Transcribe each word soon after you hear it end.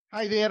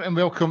Hi there, and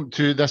welcome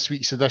to this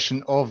week's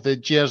edition of the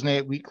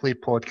Gersnet Weekly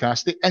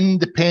Podcast, the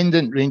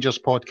independent Rangers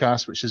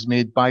podcast, which is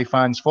made by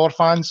fans for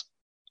fans,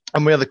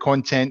 and where the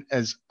content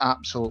is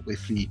absolutely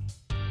free.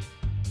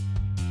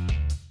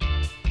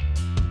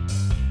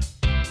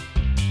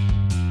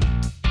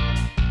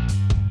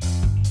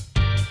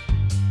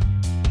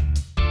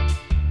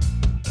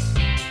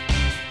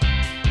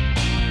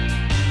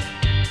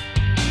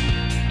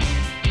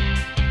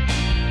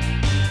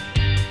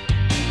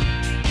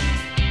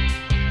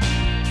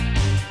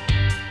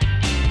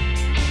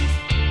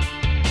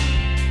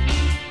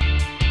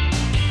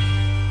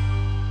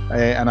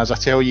 And as I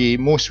tell you,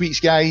 most weeks,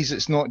 guys,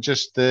 it's not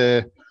just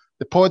the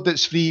pod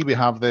that's free. We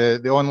have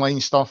the online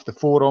stuff, the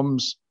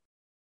forums.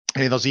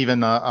 There's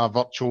even a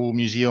virtual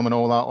museum and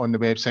all that on the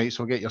website,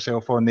 so get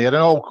yourself on there. And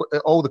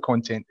all the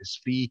content is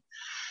free.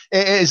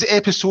 It is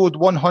episode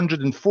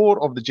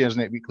 104 of the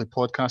Gersnet Weekly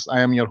Podcast. I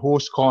am your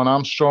host, Colin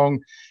Armstrong.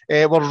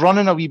 We're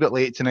running a wee bit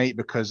late tonight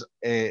because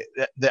the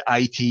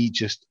IT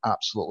just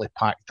absolutely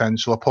packed in,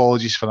 so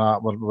apologies for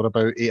that. We're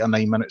about 8 or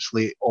 9 minutes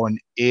late on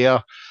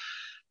air.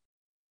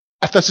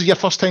 If this is your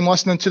first time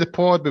listening to the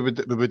pod, we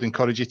would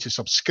encourage you to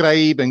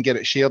subscribe and get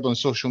it shared on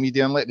social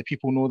media and let the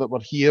people know that we're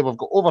here. We've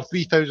got over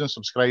 3,000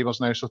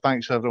 subscribers now, so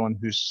thanks to everyone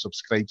who's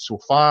subscribed so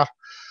far.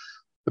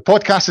 The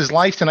podcast is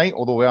live tonight,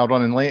 although we are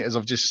running late, as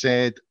I've just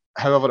said.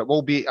 However, it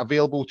will be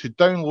available to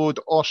download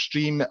or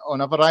stream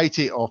on a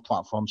variety of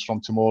platforms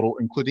from tomorrow,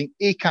 including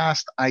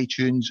Acast,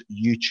 iTunes,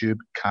 YouTube,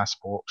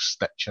 Castbox,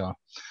 Stitcher,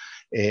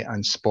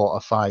 and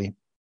Spotify.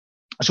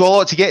 So a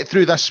lot to get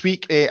through this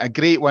week. A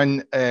great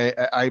win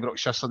at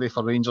Ibrox yesterday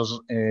for Rangers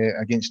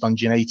against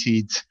Dundee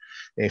United.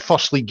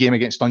 First league game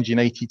against Dundee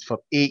United for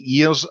 8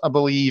 years, I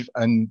believe.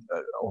 And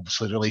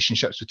obviously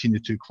relationships between the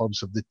two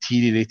clubs have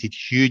deteriorated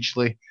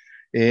hugely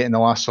in the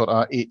last sort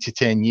of 8 to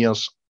 10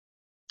 years.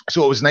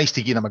 So it was nice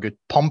to give them a good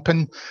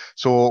pumping.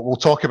 So we'll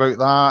talk about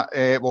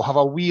that. We'll have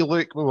a wee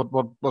look.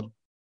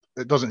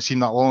 It doesn't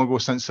seem that long ago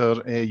since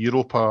our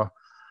Europa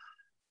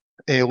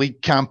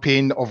league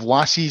campaign of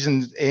last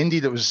season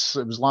ended. It was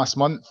last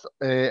month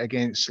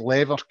against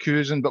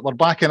Leverkusen, but we're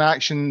back in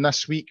action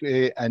this week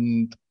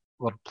and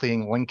we're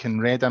playing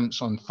Lincoln Red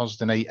Imps on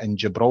Thursday night in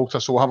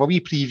Gibraltar. So we'll have a wee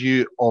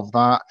preview of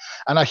that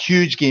and a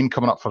huge game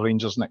coming up for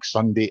Rangers next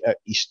Sunday at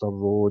Easter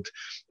Road.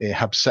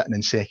 Hibs sitting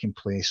in second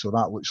place, so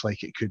that looks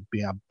like it could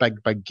be a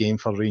big game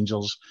for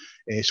Rangers.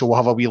 So we'll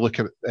have a wee look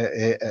at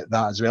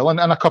that as well, and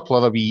a couple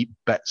other wee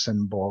bits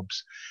and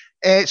bobs.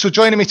 So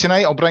joining me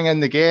tonight, I'll bring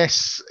in the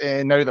guests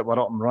now that we're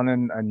up and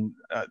running, and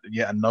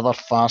yet another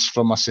farce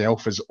from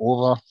myself is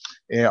over.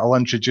 I'll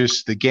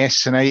introduce the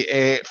guests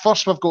tonight.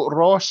 First, we've got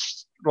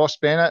Ross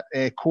Bennett,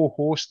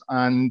 co-host,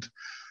 and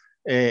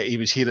he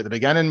was here at the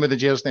beginning with the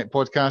Gersnet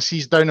podcast.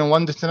 He's down in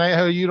London tonight.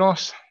 How are you,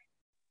 Ross?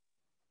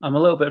 I'm a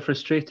little bit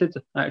frustrated,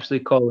 actually,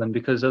 Colin,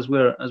 because as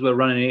we're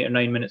running 8 or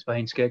 9 minutes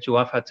behind schedule,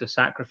 I've had to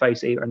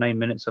sacrifice 8 or 9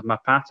 minutes of my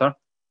patter.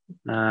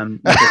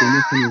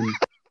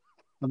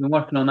 I've been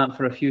working on that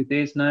for a few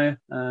days now.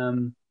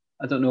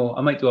 I don't know. I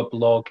might do a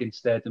blog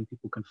instead, and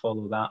people can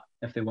follow that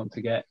if they want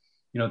to get,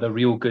 the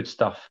real good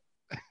stuff.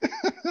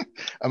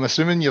 I'm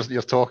assuming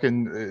you're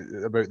talking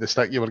about the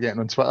stick you were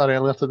getting on Twitter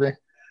earlier today.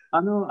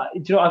 I know.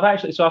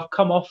 I've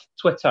come off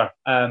Twitter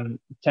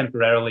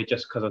temporarily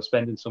just because I'm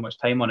spending so much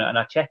time on it, and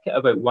I check it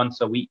about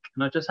once a week,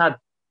 and I just had,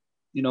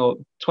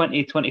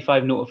 20,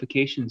 25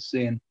 notifications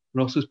saying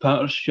Ross's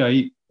patter's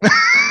shite.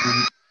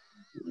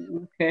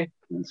 Okay,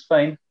 that's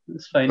fine.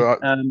 It's fine.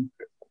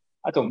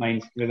 I don't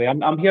mind, really.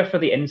 I'm here for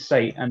the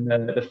insight and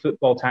the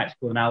football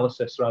tactical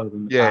analysis rather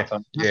than the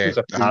pattern.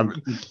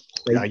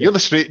 Yeah, you're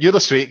the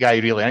straight guy,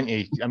 really, aren't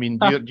you? I mean,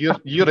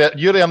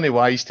 you're Ernie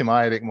Wise to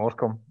my Eric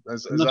Morecambe. I'm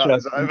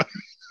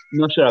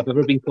not sure I've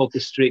ever been called the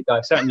straight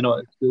guy. Certainly not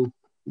at school.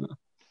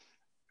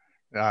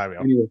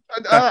 Anyway,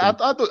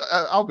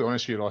 I'll be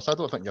honest with you, Ross. I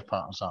don't think your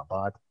pattern's that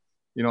bad.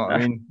 You know what I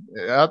mean?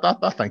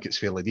 I think it's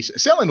fairly decent.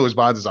 It's certainly not as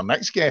bad as our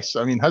next guest.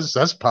 I mean, his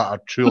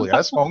patter truly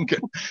is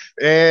honking.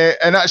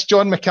 And that's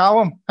John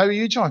McCallum. How are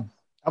you, John?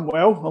 I'm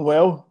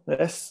well.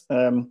 Yes.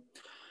 I'm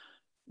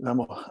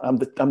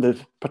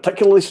the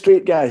particularly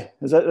straight guy.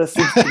 This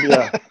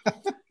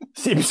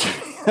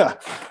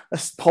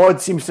pod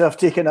seems to have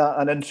taken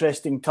an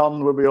interesting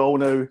turn where we all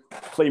now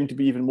claim to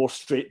be even more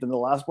straight than the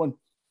last one.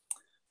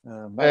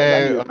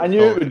 I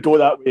knew it would go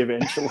that way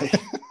eventually.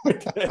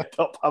 We'd end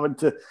up having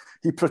to.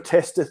 He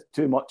protested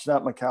too much,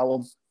 that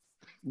McCallum.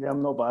 Yeah,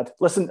 I'm not bad.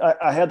 Listen,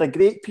 I heard a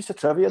great piece of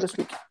trivia this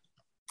week.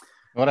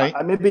 All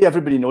right. Maybe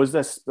everybody knows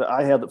this, but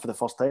I heard it for the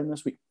first time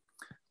this week.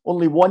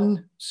 Only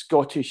one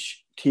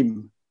Scottish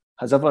team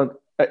has ever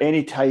at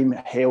any time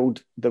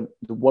held the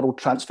world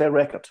transfer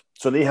record.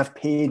 So they have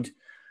paid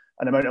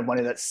an amount of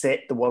money that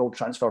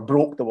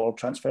broke the world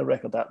transfer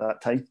record at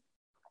that time.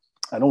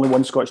 And only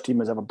one Scottish team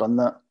has ever done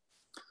that.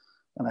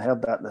 And I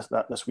heard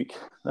that this week,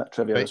 that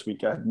trivia this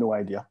week. I had no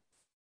idea.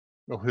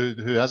 Well, who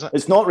is it?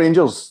 It's not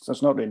Rangers.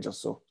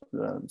 So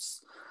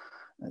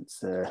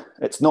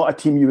it's not a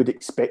team you would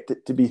expect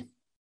it to be.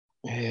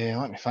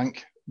 Let me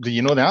think. Do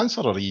you know the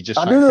answer, or are you just?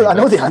 I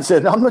know the answer.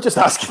 No, I'm not just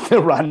asking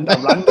a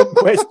random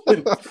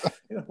question.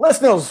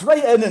 Listeners,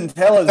 write in and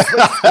tell us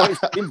which Scottish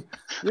team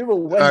you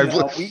will win a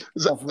week.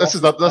 This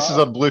is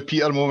our Blue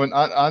Peter moment.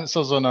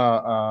 Answers on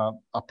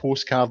a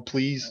postcard,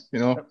 please. You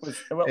know.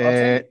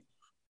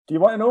 Do you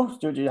want to know?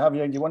 Do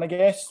you want to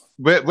guess?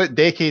 What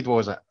decade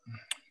was it?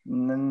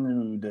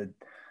 No, the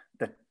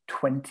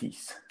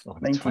 20s.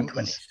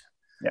 1920s.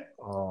 Yeah.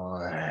 Oh,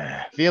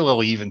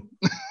 fairly even.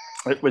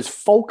 It was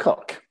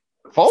Falkirk.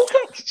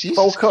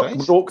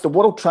 Falkirk broke the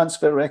world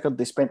transfer record.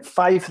 They spent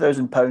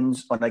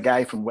 £5,000 on a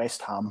guy from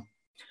West Ham.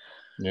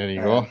 There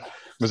you go.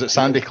 Was it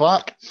Sandy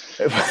Clark?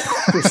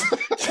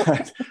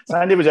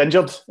 Sandy was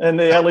injured in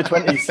the early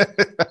 20s.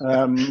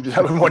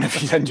 That was one of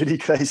his injury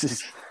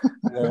crises.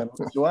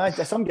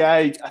 Some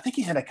guy, I think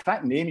he's had a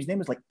crack name. His name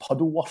was like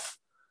Puddleworth.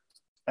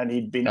 And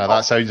he'd been.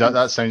 That sounds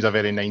a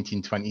very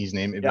 1920s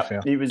name, to be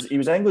fair. He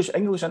was English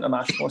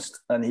internationalist,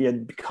 and he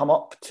had come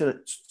up to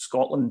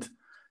Scotland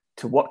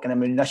to work in a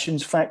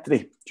munitions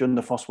factory during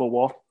the First World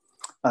War,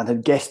 and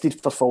had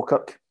guested for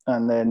Falkirk.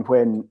 And then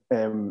when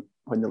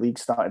the league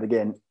started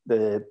again,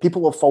 the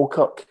people of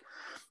Falkirk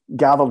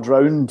gathered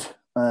round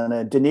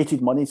and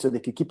donated money so they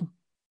could keep him.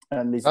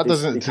 And to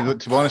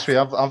be honest with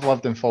you, I've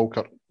lived in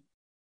Falkirk.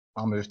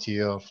 I moved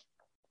here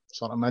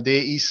sort of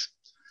mid-80s,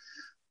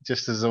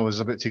 just as I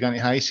was about to go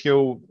into high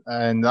school,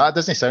 and that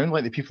doesn't sound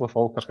like the people of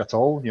Falkirk at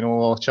all, you know,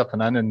 all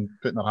chipping in and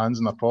putting their hands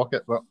in their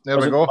pocket, but there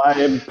we go. My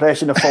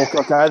impression of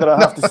Falkirk either, I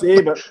have to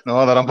say, but...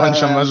 No, they're a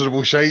bunch of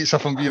miserable shites,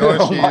 if I'm being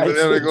honest with you, but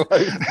there we go.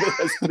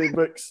 History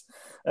books.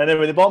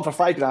 Anyway, they bought him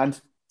for £5,000,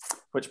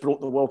 which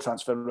broke the world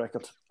transfer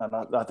record,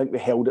 and I think they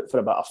held it for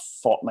about a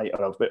fortnight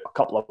or about a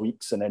couple of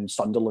weeks, and then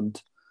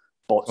Sunderland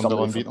bought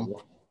somebody. Beat them.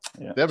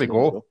 Yeah, there we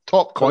go.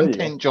 Top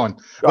content, John.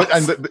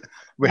 And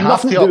we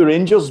have to do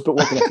Rangers, but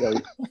what can I tell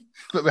you?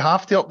 But we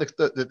have to up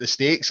the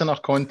stakes in our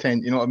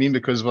content. You know what I mean?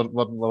 Because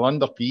we're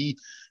under P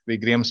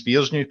with Graham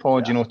Spears' new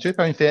pod. You know,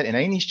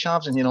 £2.39 he's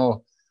charging. You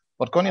know,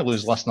 we're going to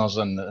lose listeners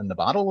in the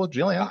barrel load,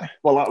 really, aren't we?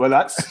 Well,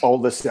 that's all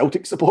the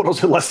Celtic supporters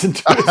who listen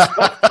to it.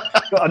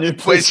 Got a new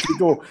place to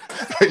go.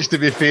 Which, to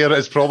be fair,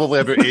 is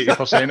probably about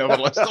 80% of our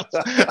listeners.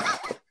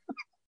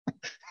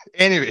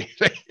 Anyway,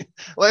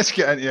 let's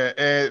get into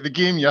it. The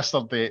game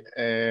yesterday,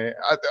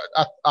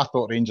 I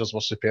thought Rangers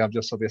were superb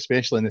yesterday,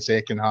 especially in the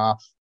second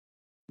half.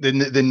 They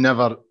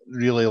never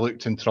really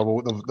looked in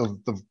trouble.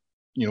 They've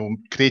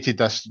created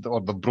this,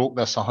 or they broke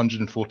this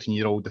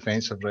 114-year-old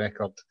defensive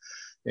record.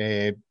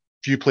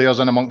 Few players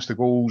in amongst the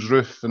goals,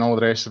 Roof and all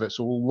the rest of it.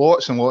 So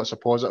lots and lots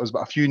of positives,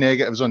 but a few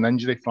negatives on the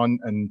injury front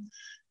and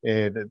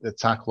the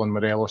tackle on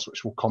Morelos,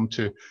 which we'll come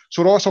to.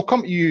 So Ross, I'll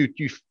come to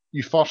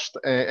you first.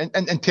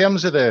 In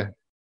terms of the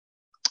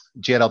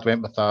Gerrard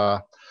went with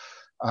a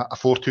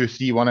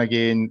 4-2-3-1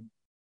 again.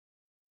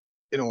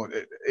 You know,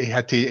 he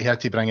had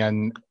to bring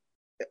in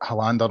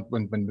Helander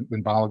when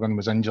Balogun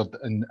was injured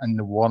in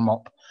the warm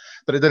up,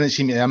 but it didn't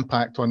seem to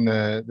impact on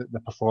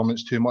the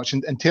performance too much.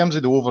 In terms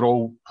of the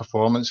overall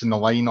performance in the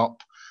lineup,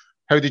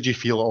 how did you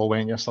feel it all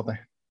went yesterday?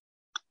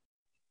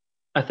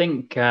 I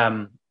think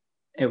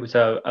it was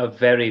a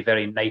very,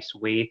 very nice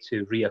way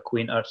to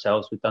reacquaint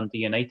ourselves with Dundee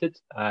United.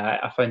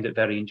 I found it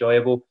very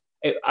enjoyable.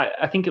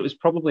 I think it was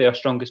probably our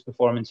strongest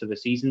performance of the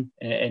season,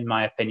 in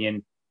my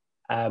opinion.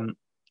 And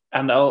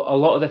a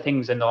lot of the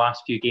things in the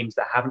last few games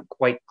that haven't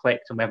quite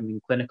clicked and we haven't been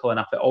clinical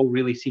enough, it all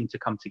really seemed to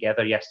come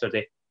together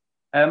yesterday.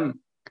 The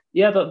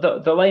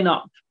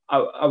lineup,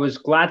 I was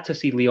glad to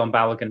see Leon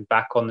Balogun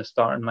back on the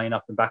starting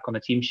lineup and back on the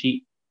team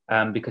sheet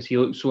because he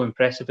looked so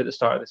impressive at the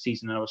start of the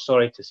season, and I was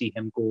sorry to see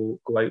him go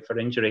out for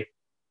injury.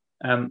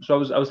 So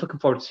I was looking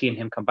forward to seeing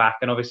him come back,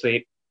 and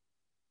obviously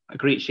a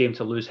great shame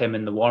to lose him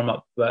in the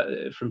warm-up.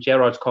 But from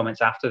Gerrard's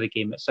comments after the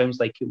game, it sounds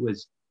like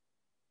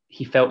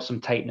he felt some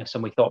tightness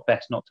and we thought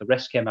best not to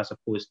risk him, as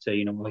opposed to,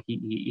 like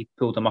he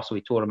pulled a muscle,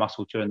 he tore a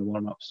muscle during the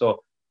warm-up.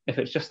 So if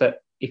it's just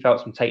that he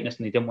felt some tightness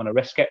and he didn't want to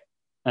risk it,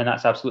 then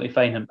that's absolutely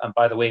fine. And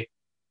by the way,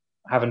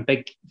 having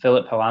big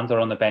Philip Helander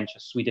on the bench, a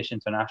Swedish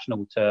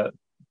international, to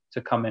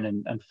come in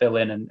and fill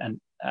in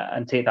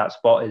and take that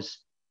spot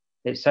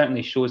it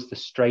certainly shows the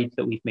strides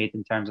that we've made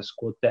in terms of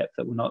squad depth,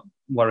 that we're not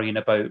worrying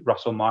about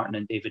Russell Martin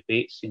and David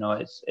Bates.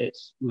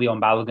 It's Leon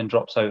Balogun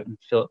drops out and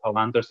Philip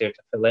Helander's there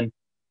to fill in.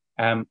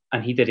 And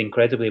he did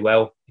incredibly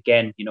well.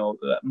 Again,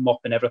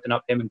 mopping everything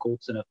up. Him and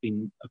Goldson have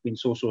been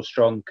so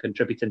strong,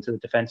 contributing to the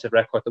defensive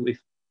record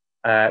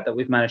that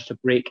we've managed to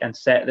break and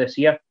set this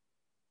year.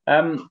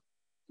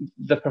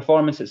 The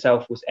performance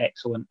itself was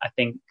excellent. I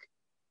think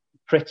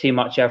pretty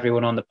much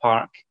everyone on the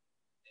park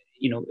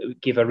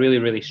gave a really,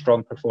 really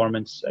strong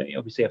performance.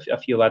 Obviously, a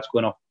few lads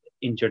going off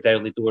injured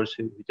early doors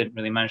who didn't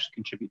really manage to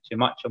contribute too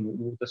much, and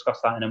we'll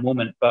discuss that in a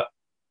moment. But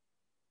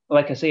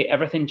like I say,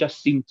 everything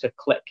just seemed to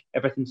click.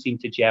 Everything seemed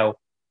to gel.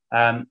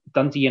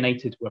 Dundee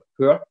United were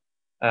poor.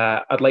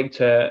 I'd like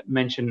to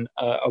mention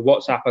a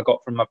WhatsApp I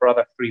got from my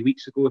brother 3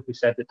 weeks ago, who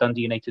said that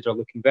Dundee United are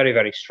looking very,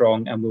 very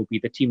strong and will be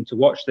the team to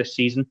watch this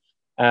season.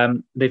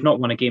 They've not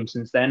won a game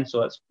since then,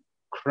 so that's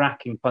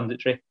cracking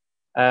punditry.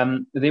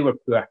 They were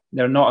poor.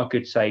 They're not a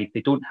good side.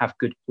 They don't have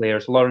good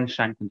players. Lawrence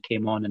Shankland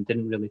came on and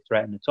didn't really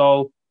threaten at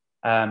all.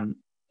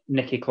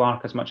 Nicky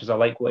Clark, as much as I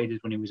like what he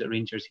did when he was at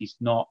Rangers, he's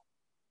not,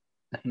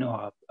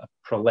 a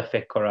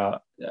prolific or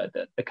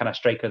the kind of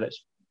striker that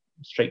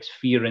strikes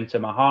fear into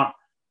my heart.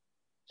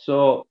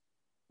 So,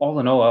 all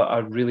in all,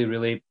 a really,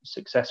 really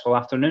successful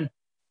afternoon.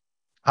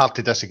 Hard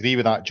to disagree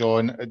with that,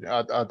 John.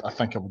 I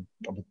think I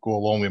would go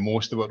along with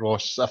most of what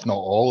Ross, if not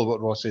all of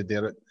what Ross said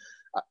there.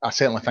 I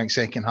certainly think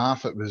second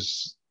half it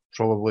was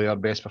probably our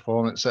best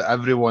performance.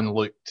 Everyone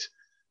looked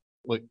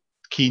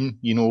keen,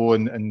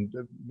 and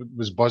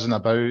was buzzing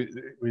about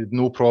with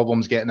no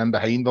problems getting in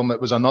behind them. It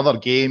was another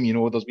game,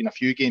 there's been a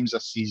few games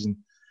this season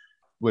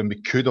when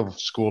we could have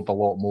scored a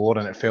lot more,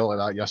 and it felt like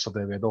that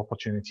yesterday. We had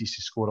opportunities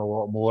to score a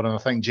lot more, and I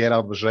think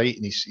Gerrard was right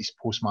in his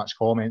post-match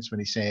comments when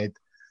he said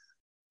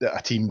that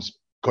a team's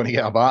going to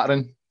get a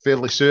battering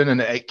fairly soon, and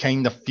it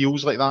kind of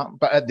feels like that.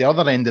 But at the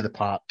other end of the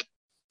park,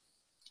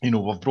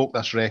 we've broke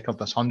this record,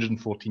 this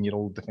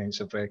 114-year-old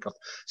defensive record,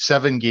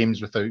 7 games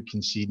without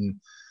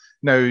conceding.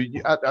 Now,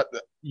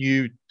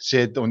 you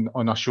said on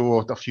a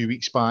show a few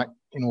weeks back,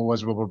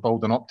 as we were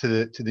building up to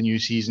the new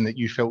season, that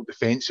you felt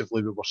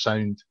defensively we were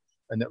sound,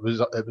 and it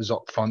was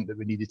up front that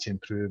we needed to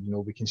improve.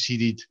 We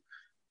conceded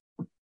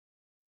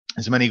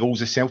as many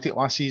goals as Celtic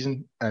last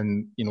season,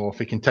 and if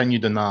we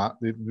continued in that,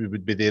 we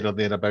would be there or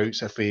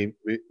thereabouts if we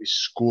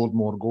scored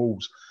more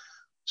goals.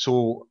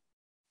 So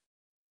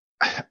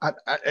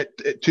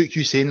it took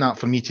you saying that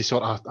for me to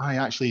sort of,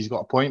 actually he's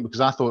got a point,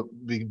 because I thought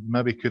we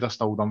maybe could have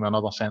still done with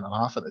another centre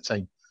half at the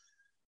time.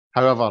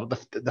 However,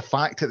 the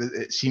fact that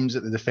it seems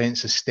that the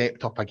defence has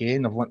stepped up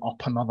again, they've went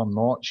up another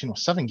notch.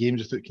 7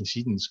 games without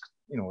conceding,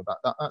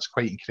 that's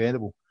quite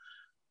incredible.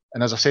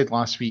 And as I said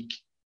last week,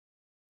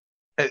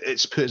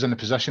 it's put us in a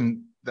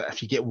position that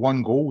if you get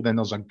 1 goal, then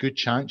there's a good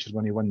chance you're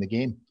going to win the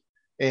game.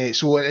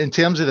 So in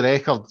terms of the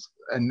record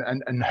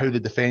and how the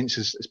defence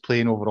is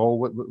playing overall,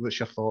 what's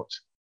your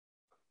thoughts?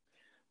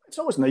 It's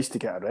always nice to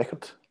get a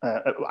record.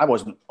 I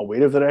wasn't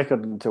aware of the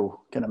record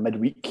until kind of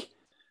midweek.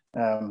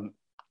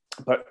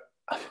 But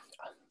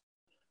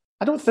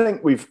I don't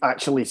think we've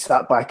actually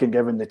sat back and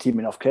given the team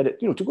enough credit.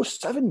 To go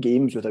 7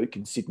 games without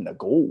conceding a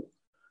goal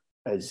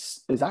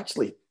is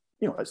actually,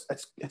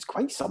 it's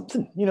quite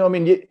something.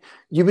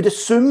 You would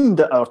assume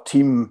that our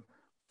team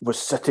was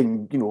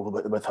sitting,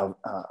 with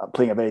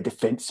playing a very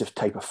defensive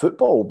type of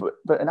football,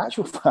 but in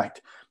actual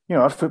fact,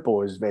 our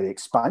football is very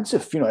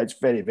expansive. It's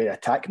very, very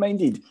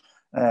attack-minded,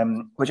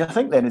 which I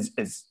think then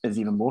is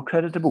even more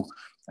creditable.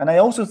 And I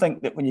also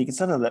think that when you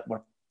consider that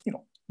we're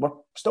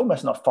still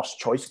missing our first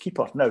choice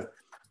keeper now,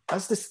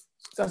 as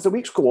the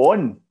weeks go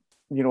on,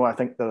 I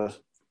think there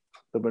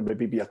would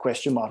maybe be a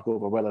question mark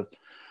over whether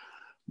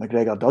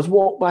McGregor does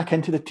walk back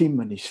into the team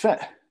when he's fit,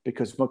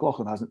 because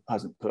McLaughlin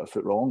hasn't put a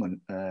foot wrong,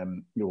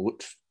 and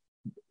looks,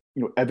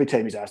 every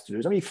time he's asked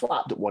to do. He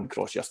flapped at one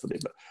cross yesterday,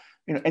 but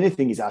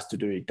anything he's asked to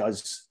do, he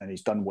does, and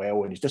he's done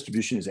well, and his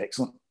distribution is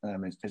excellent.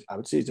 I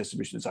would say his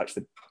distribution is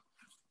actually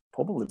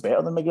probably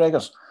better than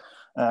McGregor's.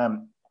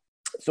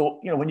 So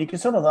when you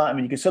consider that,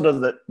 you consider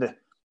that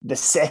the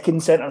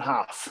second centre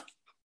half,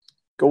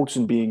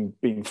 Goldson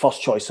being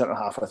first choice centre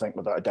half, I think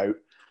without a doubt.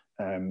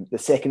 The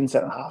second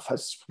centre half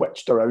has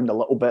switched around a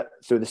little bit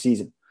through the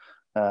season.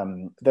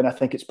 Then I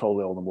think it's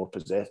probably all the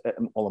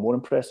more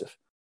impressive.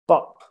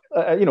 But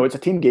it's a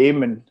team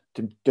game, and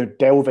to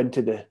delve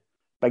into the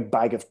big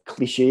bag of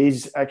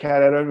cliches I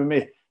carry around with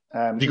me.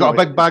 You got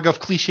a big bag of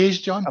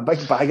cliches, John? A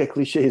big bag of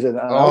cliches.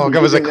 And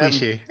give us a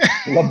cliche.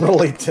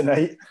 Liberally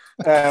tonight.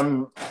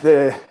 I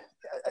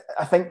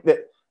think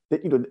that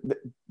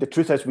the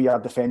truth is we are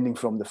defending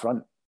from the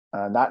front,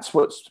 and that's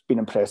what's been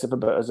impressive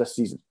about us this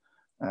season.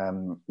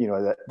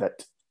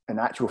 That in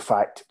actual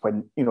fact,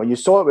 when you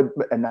saw it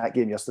in that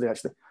game yesterday,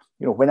 actually,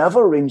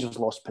 whenever Rangers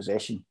lost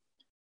possession,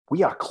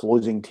 we are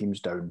closing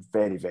teams down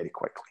very, very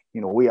quickly.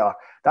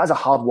 That's a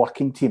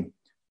hard-working team,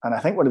 and I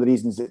think one of the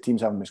reasons that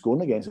teams haven't been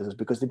scoring against us is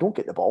because they don't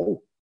get the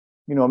ball.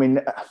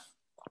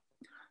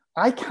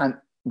 I can't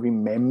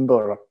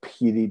remember a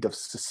period of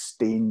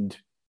sustained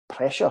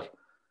pressure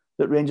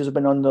that Rangers have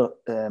been under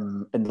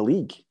in the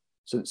league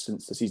since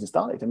the season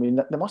started.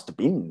 There must have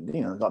been,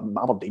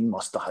 Aberdeen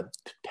must have had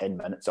 10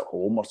 minutes at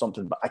home or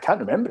something, but I can't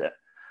remember it.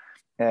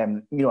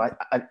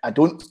 I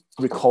don't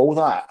recall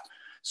that.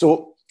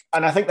 So,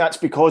 and I think that's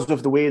because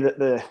of the way that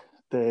the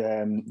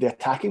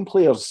attacking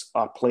players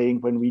are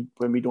playing when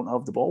we don't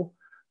have the ball.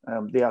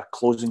 They are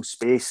closing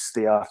space.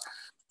 They are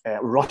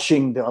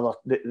rushing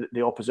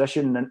the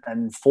opposition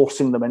and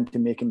forcing them into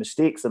making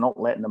mistakes. They're not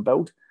letting them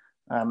build.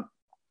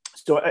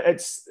 So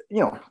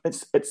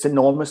it's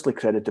enormously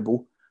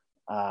creditable.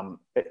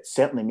 It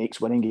certainly makes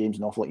winning games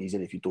an awful lot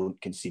easier if you don't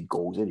concede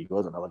goals. There you go,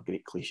 another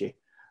great cliche.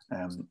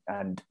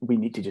 And we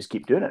need to just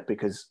keep doing it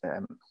because,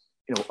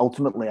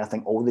 ultimately, I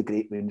think all the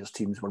great Rangers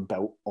teams were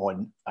built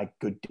on a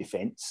good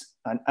defence.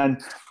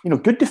 And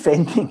good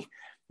defending,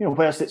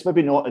 whilst it's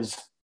maybe not as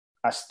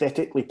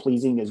aesthetically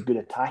pleasing as good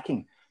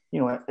attacking,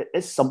 it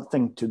is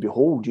something to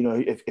behold.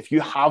 If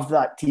you have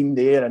that team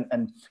there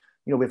and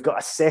we've got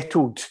a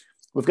settled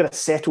we've got a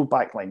settled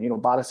back line. You know,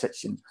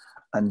 Barisic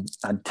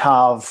and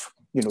Tav.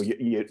 You know,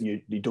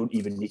 you don't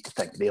even need to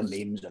think their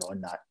names are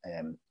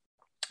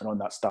on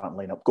that starting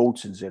lineup.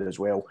 Goldson's there as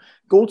well.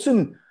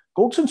 Goldson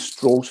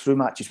strolls through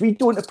matches. We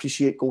don't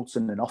appreciate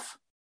Goldson enough.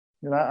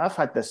 You know, I've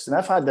had this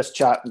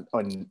chat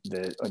on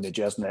the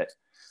Gersnet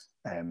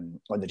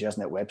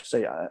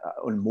website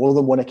on more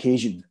than one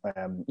occasion.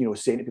 You know,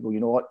 saying to people, you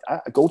know what,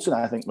 Goldson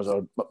I think was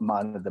our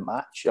man of the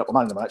match.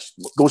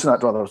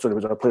 Goldson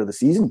was our player of the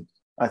season.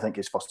 I think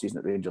his first season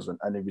at Rangers,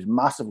 and he was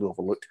massively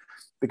overlooked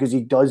because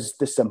he does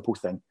the simple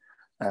thing.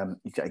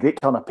 He's got a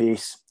great turn of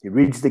pace. He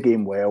reads the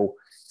game well.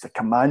 He's a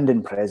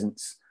commanding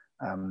presence.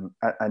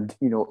 And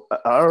you know,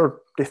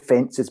 our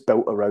defence is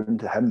built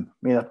around him.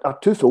 I mean, our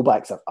two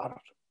fullbacks are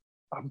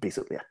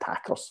basically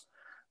attackers.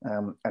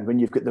 And when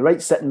you've got the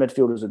right sitting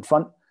midfielders in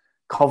front,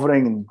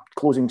 covering and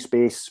closing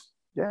space,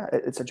 yeah,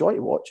 it's a joy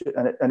to watch it.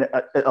 And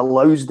it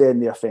allows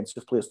then the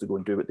offensive players to go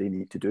and do what they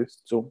need to do.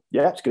 So,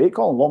 yeah, it's great,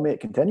 Colin. Long may it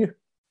continue.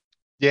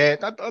 Yeah,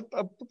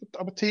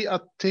 I would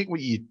take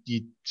what you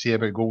say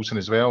about Goldson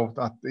as well.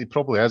 He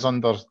probably is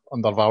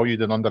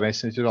undervalued and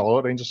underestimated a lot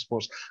of Rangers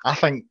supporters. I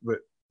think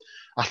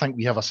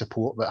we have a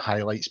support that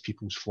highlights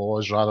people's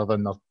flaws rather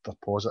than their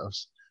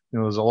positives. You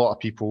know, there's a lot of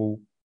people.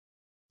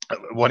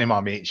 One of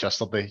my mates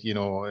yesterday, you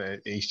know,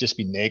 he's just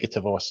been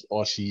negative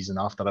all season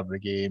after every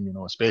game, you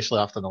know, especially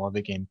after the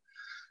Livy game.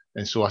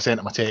 And so I sent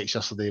him a text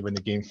yesterday when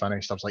the game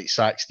finished. I was like,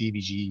 sack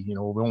Stevie G, you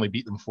know, we only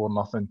beat them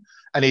 4-0.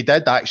 And he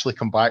did actually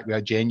come back with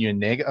a genuine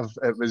negative.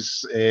 It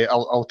was,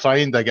 I'll try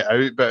and dig it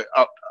out, but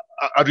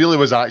I really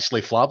was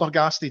actually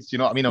flabbergasted. You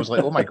know what I mean? I was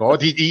like, oh my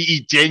God,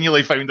 he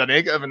genuinely found a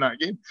negative in that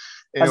game.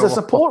 As a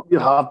support,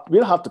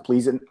 we'll have to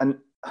please, and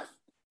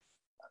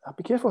I'll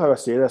be careful how I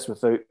say this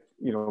without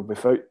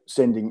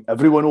sending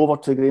everyone over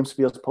to Graham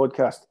Spears'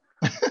 podcast.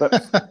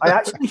 But I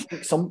actually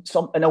think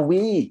some in a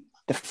way,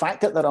 the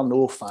fact that there are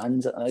no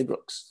fans at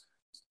Ibrox,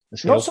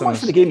 not so much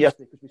for the game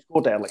yesterday because we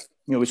scored early.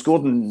 You know, we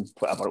scored in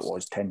whatever it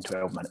was, 10,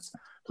 12 minutes.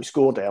 We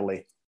scored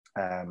early.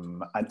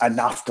 And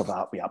after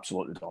that, we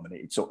absolutely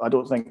dominated. So I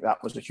don't think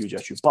that was a huge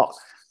issue. But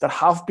there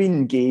have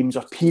been games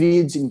or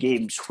periods in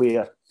games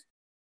where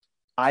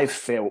I've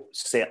felt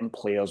certain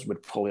players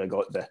would probably have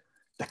got the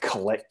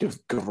collective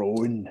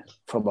groan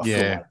from a full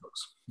Ibrox.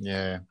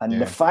 Yeah.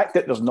 And the fact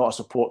that there's not a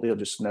support there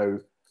just now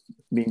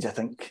means, I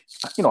think,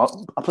 you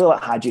know, a player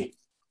like Hadji,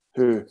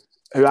 who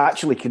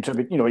actually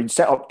contributed, you know, he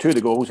set up 2 of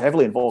the goals,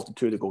 heavily involved in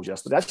 2 of the goals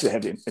yesterday, actually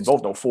heavily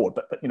involved in all 4,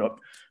 but you know,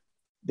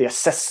 the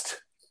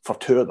assist for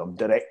 2 of them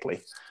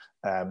directly.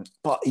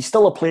 But he's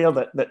still a player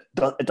that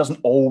it doesn't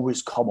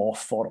always come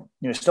off for him.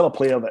 You know, he's still a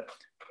player that,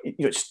 you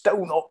know, it's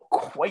still not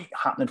quite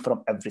happening for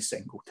him every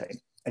single time.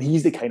 And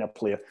he's the kind of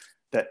player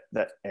that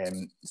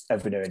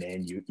every now and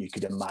then you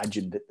could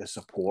imagine that the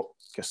support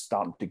just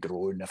starting to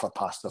grow and if a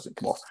pass doesn't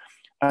come off.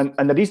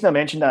 And the reason I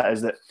mention that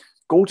is that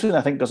Goldson,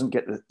 I think,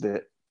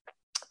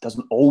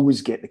 doesn't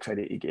always get the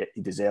credit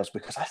he deserves,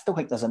 because I still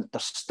think there's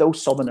still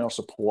some in our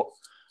support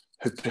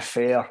who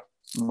prefer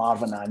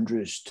Marvin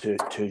Andrews to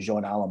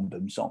Jean-Alain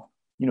Boumsong.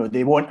 You know,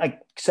 they want a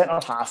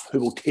centre-half who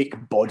will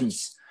take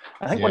bodies.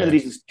 I think one of the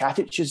reasons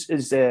Katic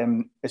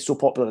is so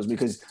popular is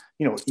because,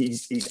 you know,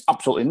 he's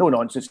absolutely no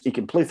nonsense. He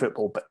can play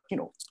football, but, you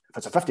know, if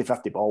it's a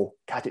 50-50 ball,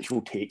 Katic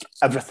will take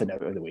everything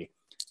out of the way.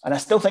 And I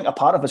still think a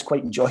part of us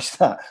quite enjoys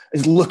that,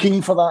 is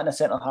looking for that in a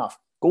centre-half.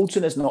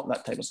 Goldson is not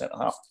that type of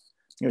centre-half.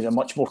 He's a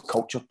much more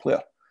cultured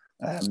player.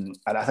 And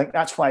I think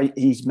that's why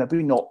he's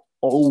maybe not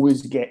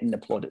always getting the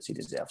plaudits he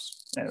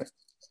deserves. Anyway,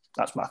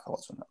 that's my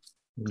thoughts on that.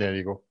 There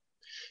you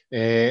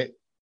go.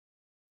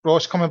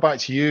 Ross, coming back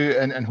to you,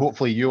 and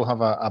hopefully you'll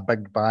have a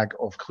big bag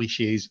of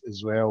cliches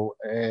as well.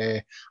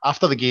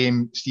 After the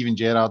game, Steven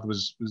Gerrard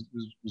was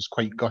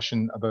quite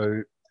gushing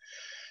about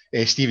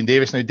Stephen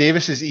Davis. Now,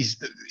 Davis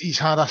he's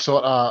had a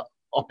sort of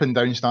up and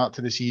down start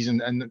to the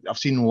season, and I've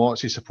seen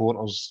lots of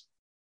supporters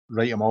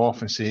write him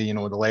off and say, you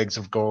know, the legs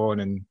have gone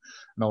and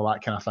all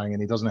that kind of thing,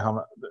 and he doesn't have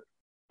it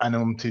in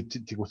him to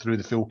go through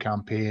the full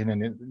campaign,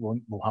 and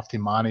we'll have to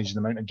manage the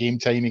amount of game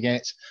time he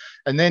gets.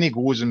 And then he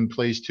goes and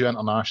plays 2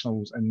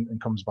 internationals and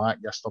comes back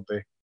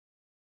yesterday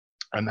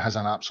and has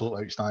an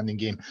absolute outstanding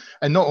game.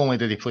 And not only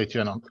did he play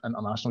 2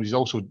 internationals, he's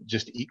also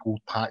just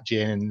equalled Pat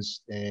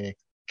Jennings'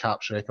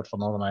 caps record for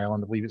Northern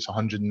Ireland. I believe it's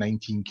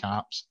 119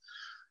 caps.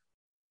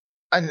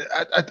 And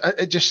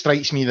it just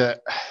strikes me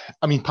that,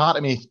 I mean, part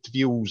of me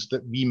feels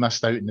that we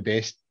missed out on the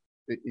best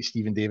at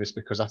Stephen Davis,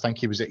 because I think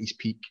he was at his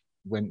peak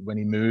when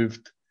he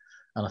moved,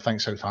 and I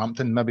think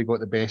Southampton maybe got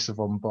the best of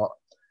him. But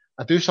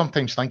I do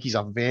sometimes think he's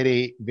a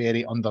very,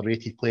 very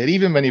underrated player,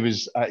 even when he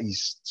was at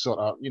his sort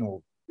of, you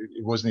know,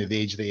 he wasn't the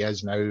age that he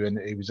is now, and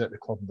he was at the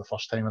club the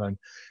first time around.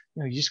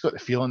 You know, you just got the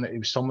feeling that he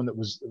was someone that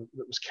was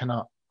kind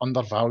of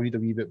undervalued a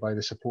wee bit by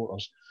the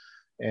supporters.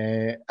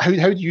 How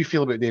do you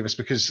feel about Davis?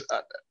 Because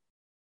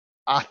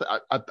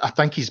I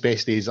think his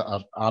best days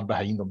are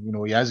behind him. You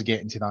know, he is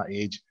getting to that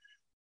age.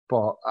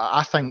 But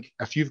I think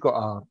if you've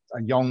got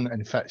a young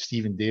and fit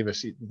Stephen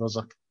Davis, there's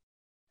a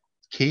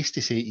case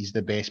to say he's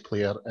the best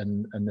player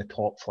in the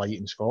top flight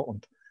in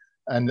Scotland.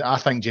 And I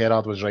think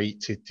Gerrard was right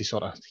to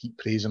sort of keep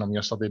praising him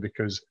yesterday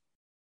because,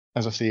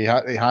 as I say,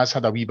 he has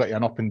had a wee bit of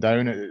an up and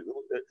down. It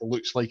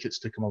looks like it's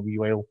took him a wee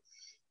while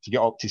to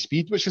get up to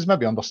speed, which is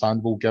maybe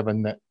understandable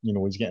given that,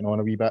 he's getting on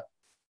a wee bit.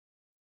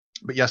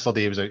 But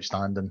yesterday was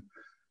outstanding.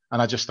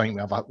 And I just think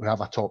we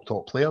have a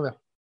top player there.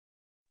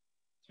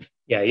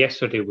 Yeah,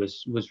 yesterday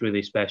was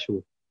really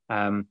special.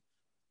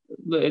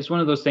 It's one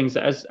of those things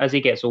that as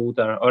he gets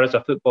older, or as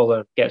a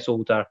footballer gets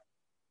older,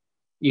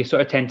 you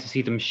sort of tend to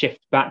see them shift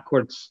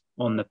backwards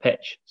on the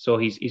pitch. So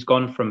he's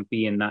gone from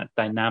being that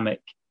dynamic,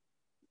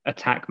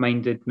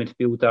 attack-minded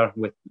midfielder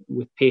with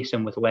pace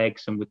and with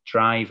legs and with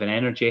drive and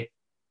energy.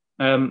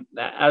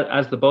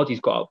 As the body's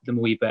got up them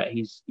a wee bit,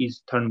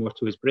 he's turned more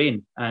to his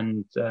brain,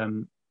 and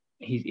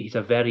he's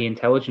a very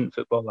intelligent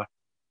footballer.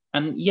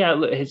 And yeah,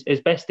 look,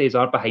 his best days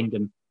are behind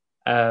him.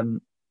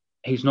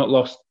 He's not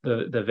lost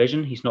the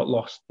vision. He's not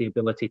lost the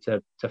ability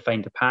to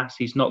find a pass.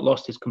 He's not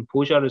lost his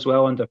composure as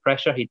well under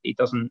pressure. He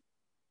doesn't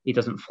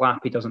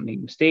flap. He doesn't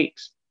make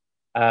mistakes.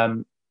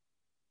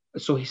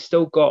 So he's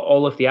still got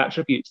all of the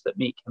attributes that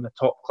make him a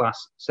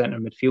top-class centre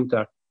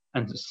midfielder,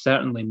 and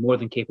certainly more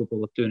than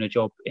capable of doing a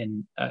job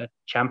in a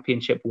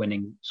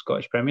championship-winning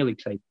Scottish Premier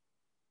League side.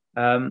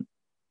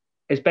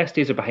 His best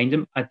days are behind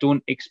him. I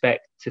don't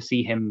expect to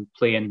see him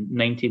playing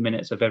 90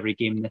 minutes of every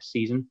game this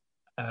season.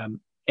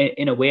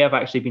 In a way, I've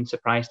actually been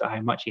surprised at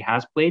how much he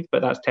has played,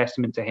 but that's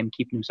testament to him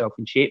keeping himself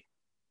in shape.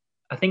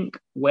 I think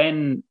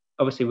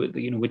obviously,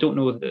 we don't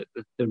know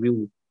the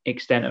real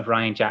extent of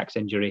Ryan Jack's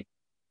injury,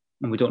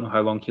 and we don't know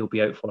how long he'll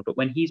be out for. But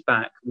when he's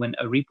back, when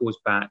Aribo's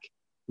back,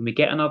 when we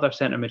get another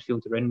centre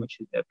midfielder in, which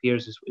it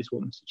appears is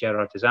what Mr.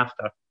 Gerrard is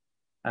after,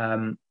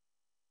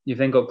 you've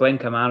then got Glenn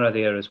Kamara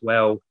there as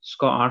well.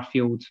 Scott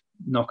Arfield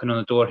knocking on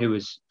the door, who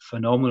was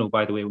phenomenal,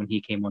 by the way, when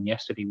he came on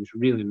yesterday. He was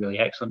really, really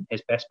excellent.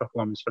 His best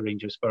performance for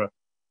Rangers for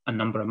a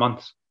number of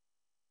months.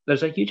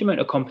 There's a huge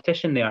amount of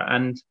competition there,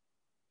 and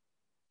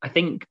I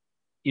think,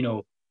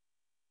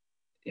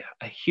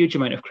 a huge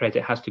amount of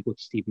credit has to go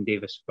to Stephen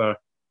Davis for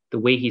the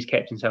way he's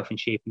kept himself in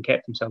shape and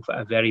kept himself at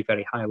a very,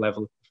 very high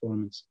level of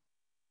performance.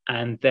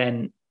 And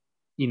then,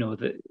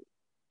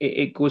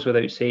 it goes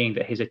without saying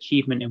that his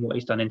achievement in what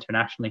he's done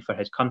internationally for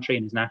his country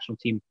and his national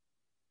team,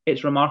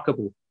 it's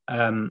remarkable.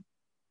 In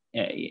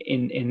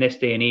this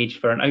day and age,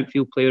 for an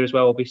outfield player as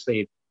well,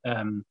 obviously,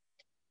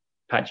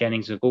 Pat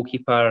Jennings is a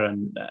goalkeeper,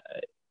 and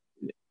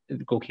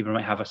the goalkeeper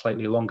might have a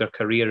slightly longer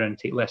career and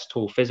take less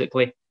toll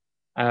physically.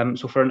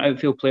 So for an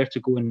outfield player to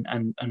go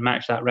and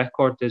match that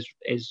record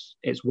is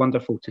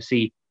wonderful to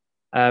see.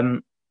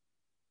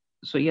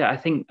 So yeah,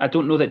 I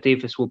don't know that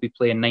Davis will be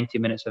playing 90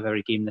 minutes of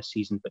every game this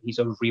season, but he's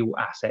a real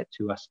asset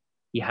to us.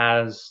 He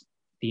has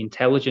the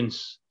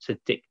intelligence to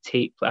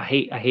dictate. I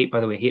hate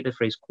the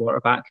phrase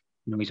quarterback.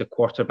 He's a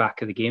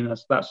quarterback of the game.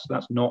 That's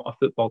not a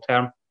football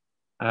term.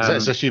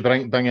 Is this you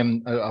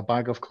bringing out a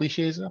bag of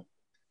cliches there?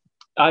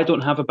 I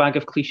don't have a bag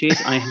of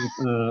cliches. I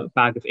have a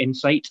bag of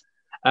insight.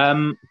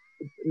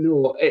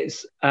 No,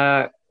 it's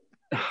I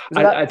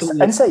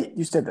don't insight.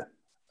 You said that.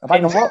 A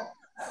bag of what?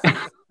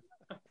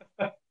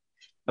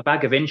 A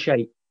bag of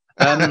insight.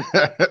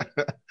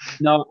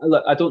 No,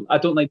 look, I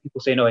don't like people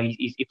saying, no,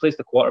 he plays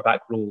the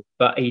quarterback role,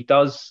 but he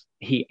does.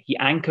 He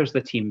anchors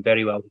the team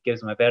very well. He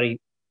gives them a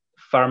very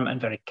firm and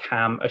very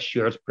calm,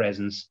 assured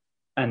presence,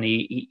 and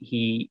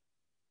he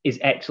is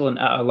excellent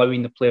at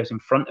allowing the players in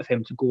front of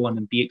him to go on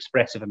and be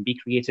expressive and be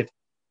creative.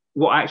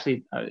 What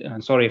actually,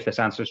 I'm sorry if this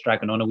answer is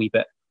dragging on a wee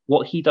bit.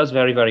 What he does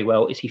very, very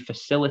well is he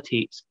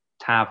facilitates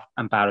Tav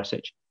and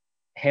Barisic.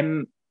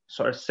 Him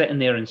sort of sitting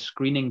there and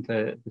screening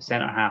the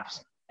centre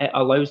halves, it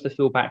allows the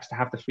fullbacks to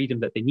have the freedom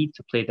that they need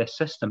to play this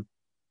system.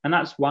 And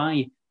that's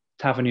why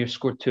Tavernier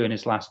scored 2 in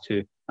his last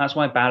 2. That's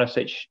why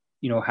Barisic,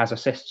 has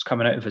assists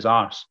coming out of his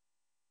arse.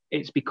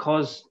 It's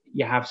because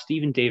you have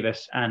Stephen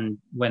Davis, and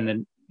when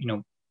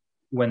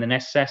the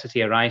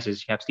necessity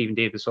arises, you have Stephen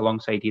Davis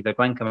alongside either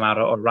Glenn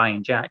Kamara or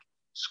Ryan Jack,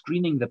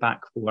 screening the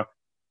back four,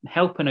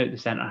 helping out the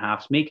centre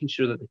halves, making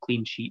sure that the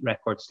clean sheet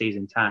record stays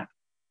intact.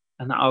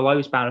 And that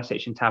allows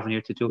Barisic and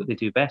Tavernier to do what they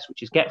do best,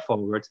 which is get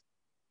forward,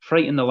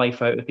 frighten the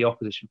life out of the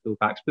opposition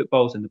fullbacks, put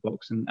balls in the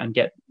box, and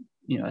get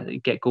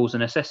goals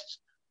and assists.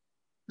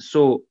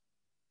 So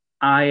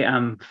I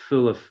am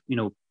full of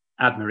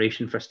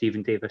admiration for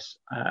Stephen Davis.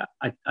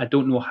 I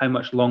don't know how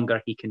much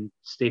longer he can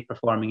stay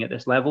performing at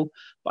this level,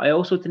 but I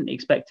also didn't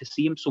expect to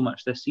see him so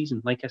much this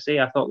season. Like I say,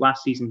 I thought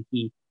last season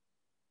he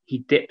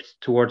dipped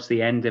towards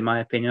the end, in my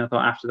opinion. I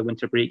thought after the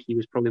winter break, he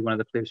was probably one of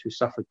the players who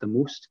suffered the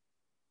most.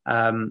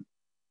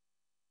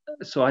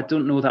 So I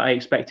don't know that I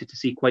expected to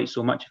see quite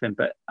so much of him,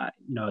 but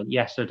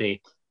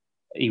yesterday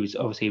he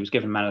was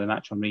given man of the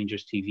match on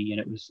Rangers TV, and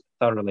it was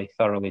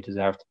thoroughly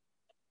deserved.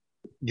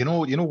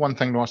 One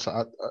thing, Ross,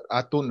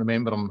 I don't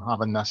remember him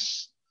having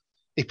this.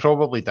 He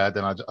probably did,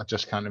 and I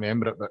just can't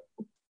remember it. But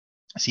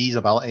see his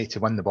ability to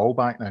win the ball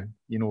back now.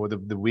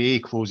 The way he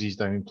closes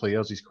down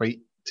players, he's quite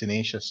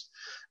tenacious.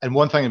 And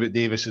one thing about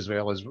Davis as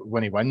well is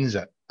when he wins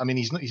it, I mean,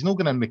 he's not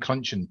going to be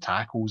crunching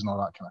tackles and all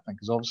that kind of thing,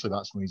 because obviously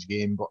that's not his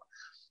game. But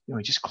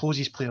he just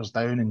closes players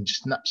down and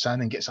just nips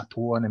in and gets a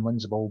toe in and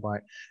wins the ball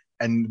back.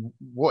 And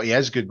what he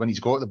is good when he's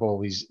got the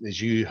ball is,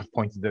 as you have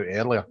pointed out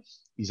earlier,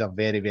 he's a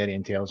very, very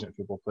intelligent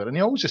football player, and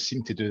he always just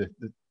seemed to do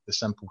the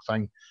simple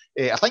thing.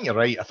 I think you're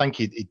right. I think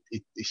he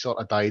sort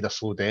of died a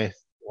slow death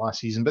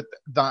last season, but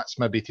that's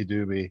maybe to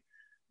do with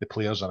the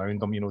players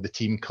around him. You know, the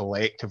team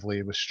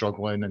collectively was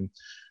struggling. And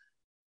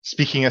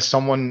speaking as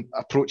someone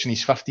approaching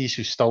his 50s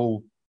who's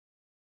still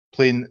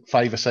playing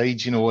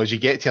five-a-side, you know, as you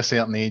get to a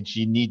certain age,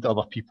 you need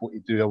other people to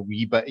do a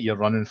wee bit of your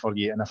running for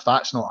you. And if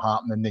that's not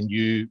happening, then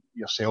you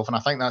yourself, and I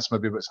think that's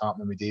maybe what's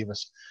happening with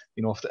Davis.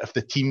 You know, if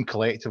the team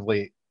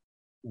collectively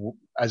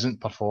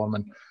isn't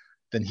performing,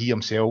 then he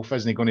himself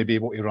isn't going to be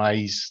able to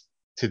rise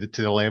to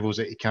the levels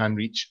that he can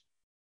reach.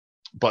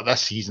 But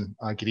this season,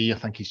 I agree. I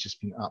think he's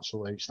just been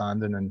absolutely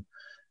outstanding,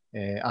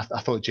 and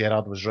I thought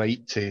Gerrard was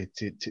right to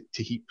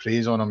heap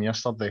praise on him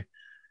yesterday.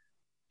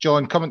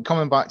 John,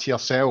 coming back to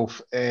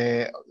yourself,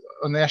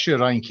 on the issue of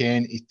Ryan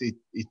Kent, he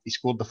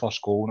scored the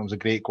first goal, and it was a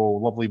great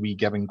goal, lovely wee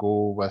give and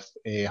go with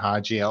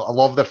Hagi. I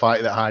love the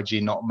fact that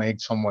Hagi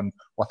nutmegged someone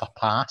with a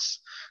pass.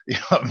 You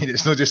know what I mean?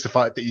 It's not just the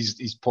fact that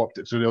he's popped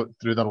it through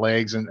their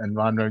legs and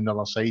ran round the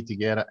other side to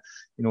get it.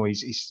 You know,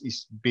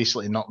 he's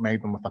basically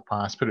nutmegged them with a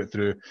pass, put it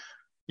through.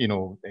 You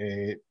know,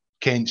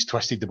 Kent's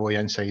twisted the boy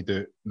inside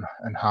out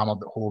and hammered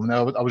it home.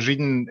 Now, I was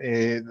reading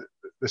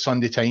the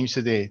Sunday Times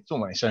today.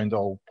 Don't want to sound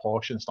all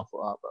posh and stuff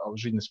like that, but I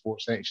was reading the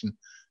sports section,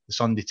 the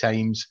Sunday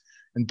Times,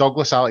 and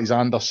Douglas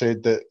Alexander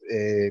said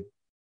that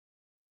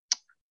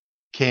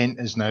Kent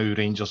is now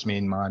Rangers'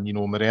 main man. You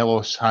know,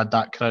 Morelos had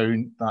that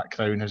crown. That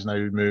crown has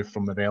now moved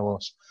from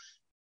Morelos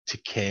to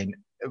Kent.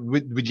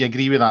 Would you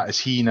agree with that? Is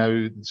he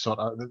now sort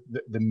of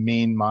the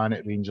main man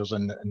at Rangers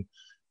and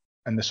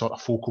the sort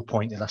of focal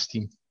point of this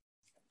team?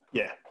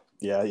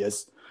 Yeah, he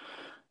is.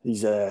 He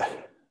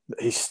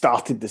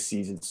started the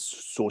season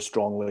so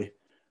strongly.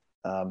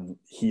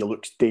 He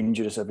looks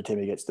dangerous every time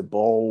he gets the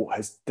ball.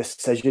 His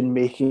decision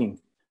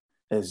making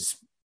has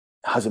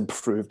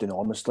improved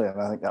enormously,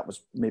 and I think that was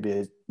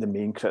maybe the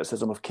main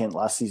criticism of Kent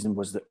last season,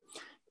 was that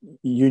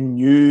you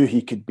knew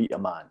he could beat a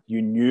man.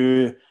 You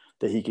knew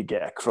that he could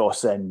get a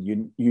cross in.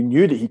 You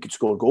knew that he could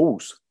score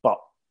goals, but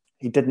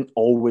he didn't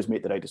always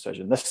make the right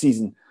decision. This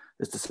season,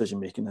 his decision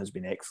making has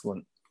been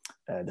excellent.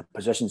 The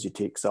positions he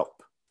takes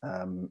up.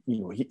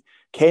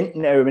 Kent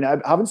now, I mean,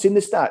 I haven't seen the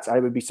stats. I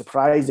would be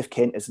surprised if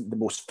Kent isn't the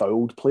most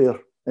fouled player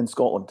in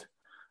Scotland,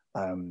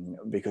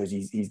 because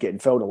he's getting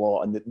fouled a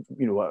lot, and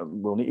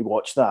we'll need to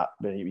watch that.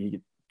 But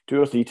he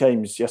 2 or 3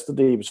 times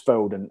yesterday he was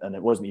fouled, and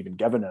it wasn't even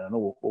given. And I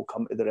know we'll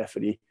come to the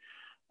referee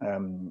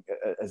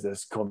as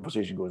this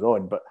conversation goes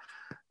on. But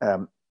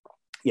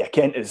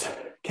Kent is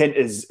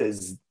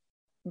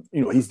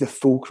he's the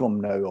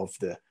fulcrum now of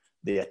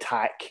the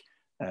attack.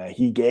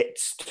 He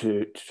gets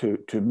to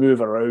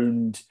move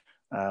around.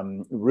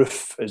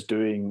 Roof is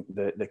doing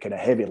the kind of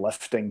heavy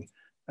lifting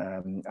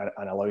and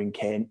allowing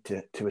Kent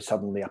to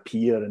suddenly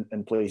appear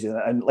in places.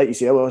 And like you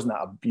say, wasn't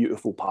that a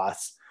beautiful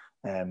pass?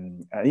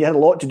 And he had a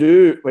lot to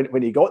do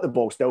when he got the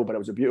ball still, but it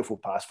was a beautiful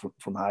pass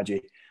from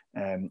Hagi,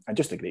 and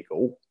just a great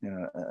goal.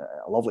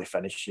 A lovely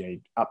finish. He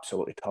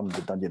absolutely turned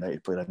the Dundee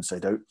United player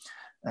inside out.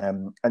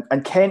 And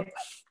Kent,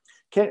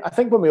 I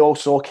think when we all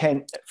saw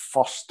Kent at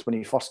first, when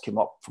he first came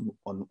up for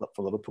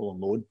Liverpool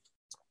on loan,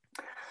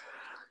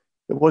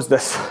 there was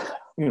this,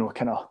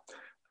 kind of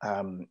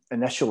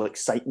initial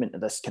excitement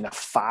of this kind of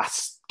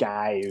fast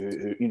guy,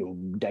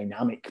 who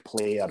dynamic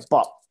player.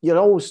 But you're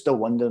always still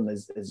wondering,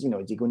 is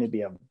he going to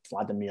be a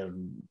Vladimir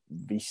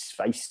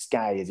Weiss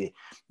guy? Is he,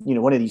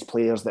 one of these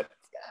players that,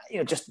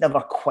 just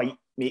never quite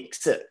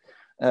makes it?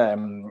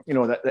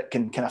 That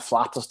can kind of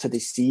flatters to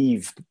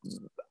deceive.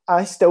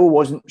 I still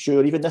wasn't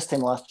sure, even this time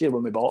last year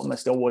when we bought him, I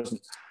still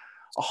wasn't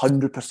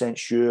 100%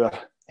 sure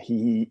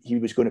he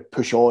was going to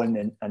push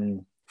on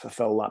and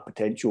fulfill that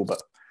potential.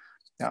 But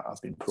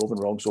I've been proven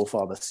wrong so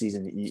far this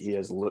season. He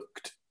has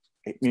looked,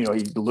 he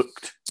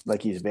looked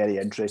like he's very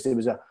interested.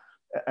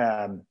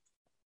 There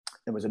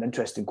was an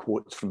interesting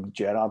quote from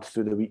Gerrard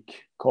through the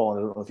week, Colin.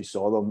 I don't know if you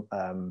saw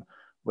them,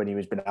 when he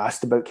was being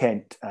asked about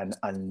Kent and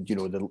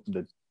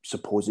the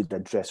supposed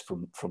interest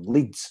from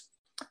Leeds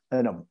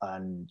in him,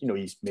 and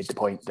he's made the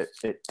point that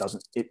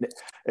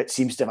it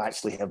seems to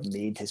actually have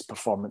made his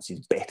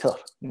performances better.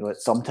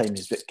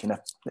 Sometimes it kind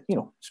of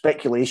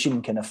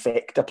speculation can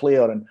affect a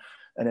player in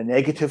a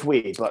negative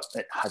way, but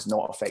it has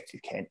not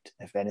affected Kent.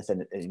 If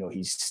anything,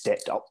 he's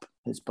stepped up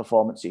his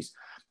performances,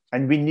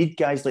 and we need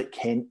guys like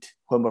Kent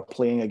when we're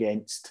playing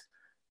against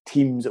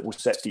teams that will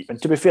sit deep.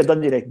 And to be fair,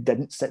 Dundee United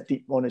didn't sit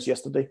deep on us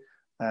yesterday,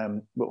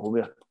 but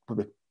when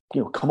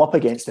we come up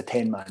against a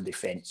 10-man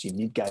defence, you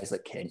need guys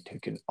like Kent who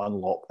can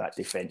unlock that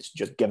defence,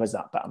 just give us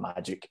that bit of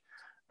magic.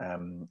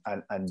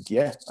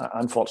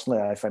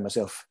 Unfortunately, I find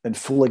myself in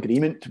full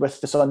agreement with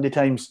the Sunday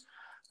Times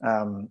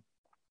on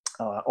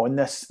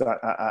this.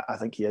 I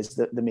think he is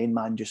the main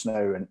man just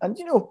now, and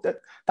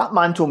that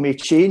mantle may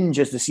change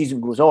as the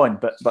season goes on,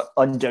 but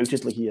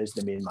undoubtedly he is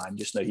the main man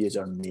just now. He is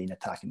our main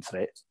attacking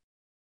threat.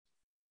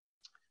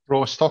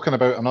 Ross, talking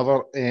about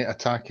another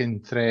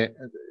attacking threat,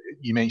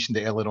 you mentioned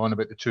it earlier on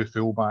about the 2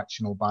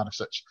 fullbacks,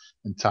 Barisic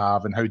and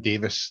Tav, and how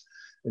Davis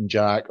and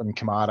Jack and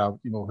Kamara,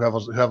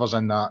 whoever's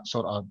in that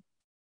sort of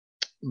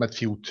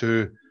midfield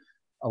two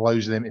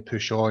allows them to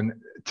push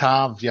on.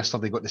 Tav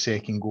yesterday got the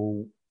second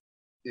goal,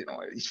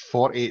 his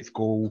 48th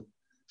goal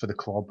for the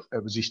club.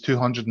 It was his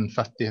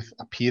 250th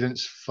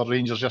appearance for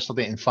Rangers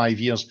yesterday in 5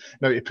 years.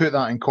 Now, to put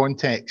that in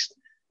context,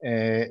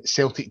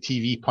 Celtic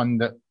TV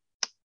pundit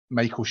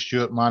Michael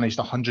Stewart managed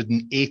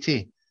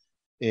 180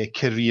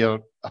 career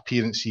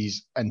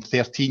appearances in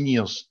 13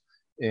 years.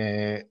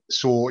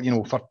 So,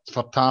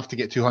 for Tav to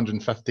get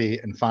 250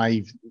 in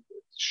 5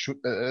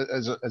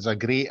 is a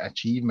great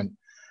achievement.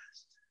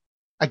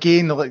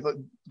 Again,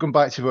 going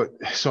back to what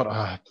sort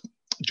of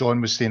John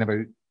was saying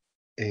about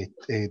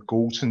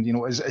Goldson,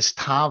 is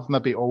Tav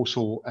maybe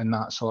also in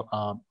that sort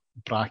of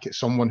bracket,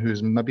 someone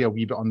who's maybe a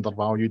wee bit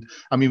undervalued?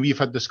 I mean, we've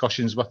had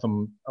discussions with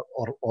him,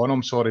 or on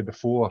him,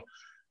 before,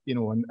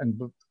 and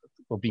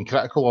we've been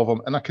critical of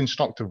him in a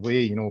constructive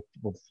way.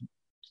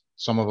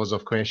 Some of us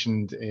have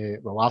questioned,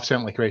 I've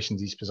certainly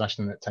questioned his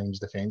position at times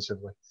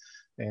defensively.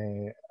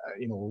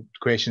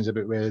 Questions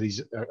about whether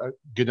he's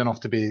good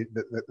enough to be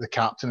the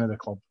captain of the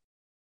club.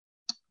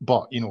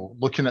 But,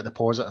 looking at the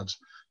positives,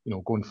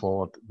 going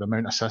forward, the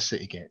amount of assists that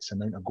he gets, the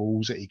amount of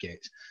goals that he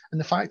gets, and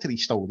the fact that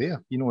he's still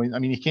there.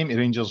 He came to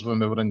Rangers when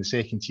we were in the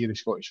second tier of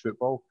Scottish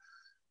football.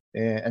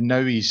 And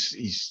now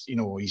he's in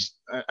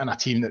a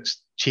team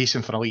that's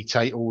chasing for a league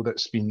title,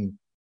 that's been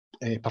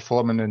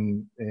performing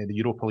in the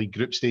Europa League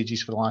group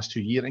stages for the last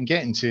 2 years and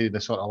getting to the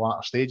sort of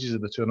latter stages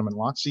of the tournament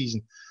last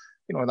season.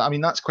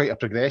 That's quite a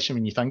progression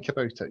when you think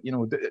about it.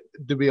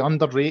 Do we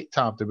underrate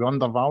Tav? Do we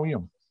undervalue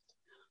him?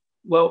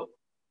 Well,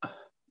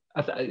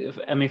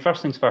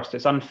 first things first,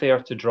 it's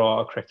unfair to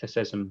draw a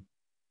criticism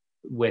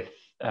with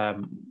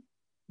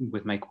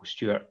Michael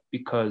Stewart,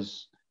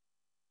 because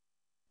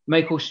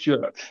Michael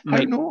Stewart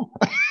I know.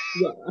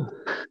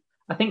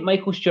 I think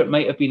Michael Stewart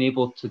might have been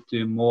able to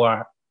do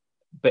more,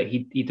 but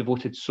he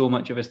devoted so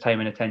much of his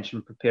time and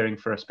attention preparing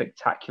for a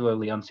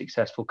spectacularly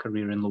unsuccessful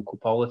career in local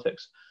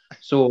politics.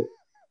 So,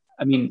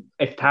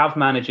 if Tav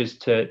manages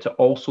to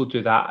also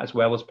do that as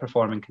well as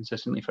performing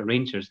consistently for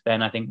Rangers,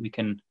 then I think we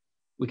can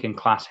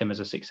class him as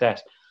a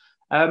success.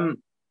 I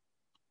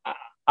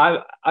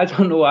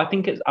don't know. I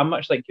think I'm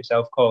much like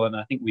yourself, Colin.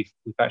 I think we've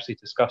actually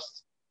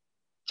discussed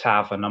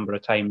Tav a number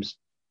of times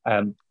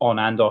on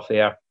and off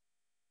air.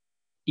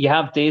 You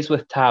have days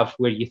with Tav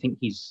where you think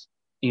he's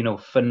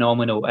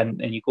phenomenal,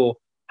 and you go,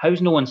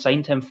 how's no one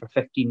signed him for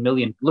 15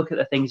 million? Look at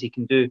the things he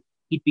can do.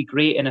 He'd be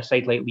great in a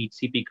side like Leeds.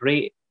 He'd be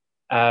great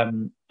at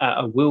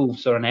a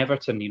Wolves or an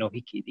Everton.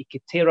 He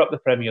could tear up the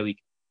Premier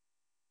League.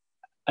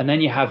 And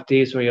then you have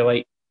days where you're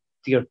like,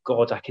 dear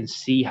God, I can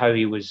see how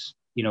he was,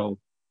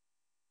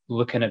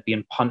 looking at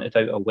being punted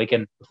out of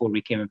Wigan before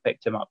we came and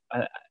picked him up.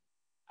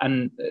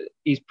 And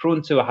he's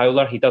prone to a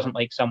howler. He doesn't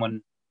like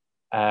someone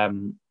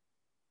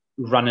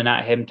running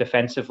at him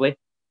defensively,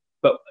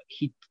 but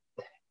he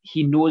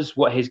knows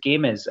what his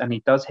game is, and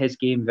he does his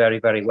game very,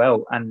 very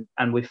well.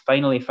 And we've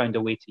finally found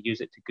a way to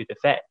use it to good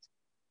effect.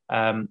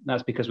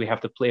 That's because we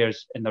have the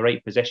players in the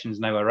right positions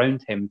now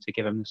around him to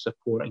give him the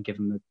support and give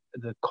him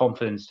the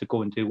confidence to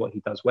go and do what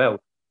he does well,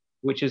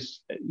 which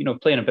is,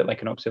 playing a bit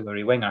like an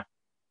auxiliary winger.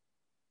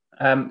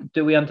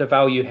 Do we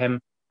undervalue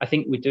him? I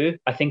think we do.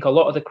 I think a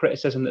lot of the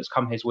criticism that's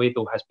come his way,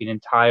 though, has been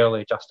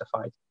entirely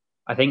justified.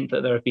 I think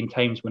that there have been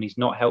times when he's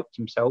not helped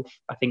himself.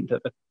 I think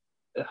that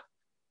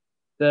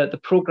the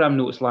programme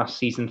notes last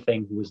season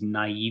thing was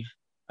naive.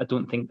 I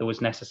don't think there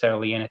was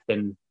necessarily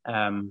anything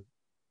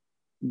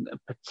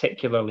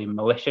particularly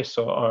malicious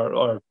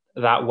or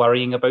that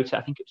worrying about it.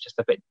 I think it was just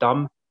a bit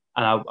dumb.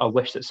 And I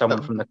wish that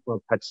someone from the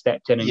club had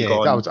stepped in and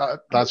gone.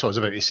 That's what I was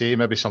about to say.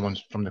 Maybe someone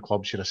from the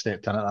club should have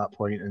stepped in at that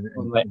point and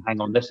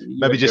hang on, this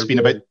maybe just been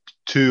a bit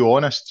too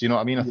honest. You know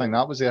what I mean? I think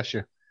that was the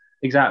issue.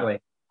 Exactly.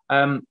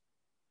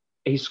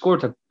 He's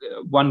scored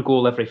one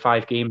goal every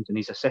 5 games, and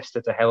he's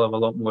assisted a hell of a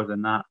lot more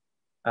than that,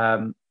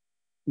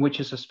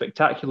 which is a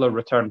spectacular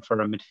return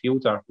for a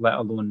midfielder, let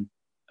alone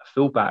a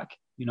fullback.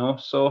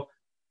 So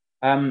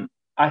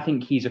I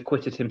think he's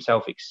acquitted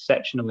himself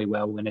exceptionally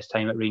well in his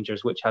time at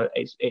Rangers, which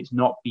it's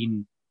not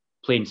been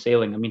plain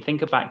sailing.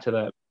 Think back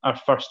to our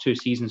first 2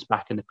 seasons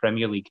back in the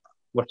Premier League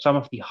were some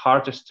of the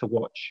hardest to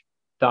watch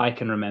that I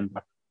can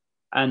remember.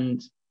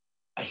 And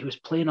he was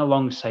playing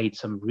alongside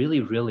some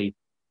really, really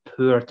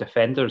poor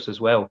defenders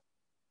as well.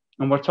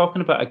 And we're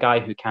talking about a guy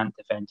who can't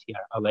defend here,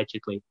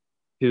 allegedly,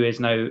 who is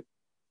now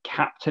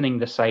captaining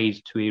the side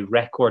to a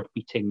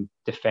record-beating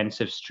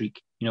defensive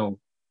streak.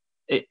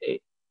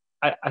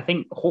 I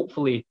think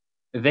hopefully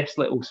this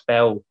little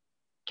spell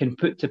can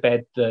put to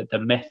bed the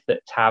myth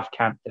that Tav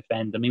can't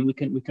defend. We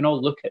can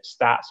all look at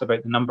stats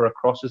about the number of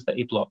crosses that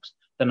he blocks,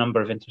 the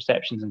number of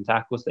interceptions and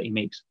tackles that he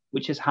makes,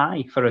 which is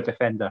high for a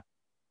defender.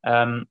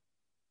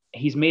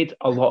 He's made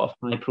a lot of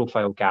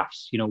high-profile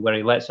gaffes, where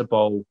he lets a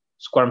ball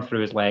squirm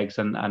through his legs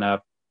and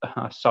a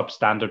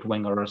substandard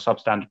winger or a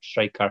substandard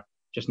striker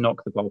just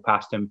knock the ball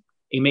past him.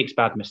 He makes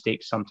bad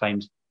mistakes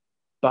sometimes,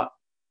 but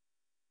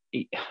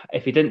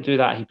if he didn't do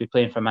that, he'd be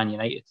playing for Man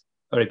United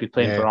or he'd be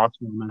playing for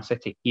Arsenal or Man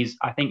City.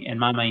 I think in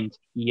my mind,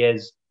 he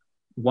is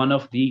one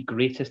of the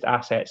greatest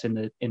assets in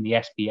the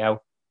SPL.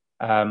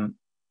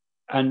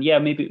 And yeah,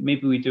 maybe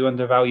we do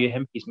undervalue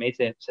him. He's made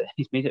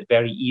it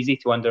very easy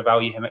to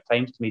undervalue him at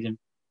times.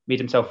 Made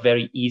himself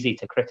very easy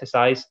to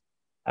criticise.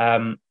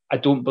 I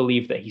don't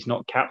believe that he's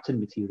not captain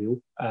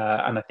material,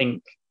 and I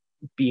think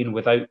being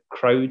without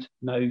crowd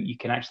now, you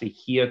can actually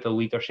hear the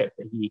leadership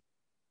that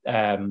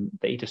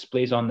he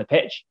displays on the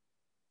pitch.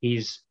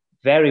 He's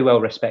very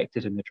well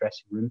respected in the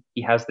dressing room.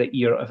 He has the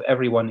ear of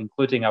everyone,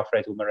 including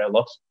Alfredo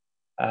Morelos,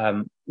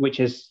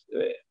 which is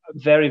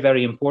very,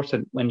 very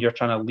important when you're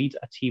trying to lead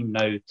a team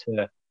now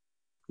to,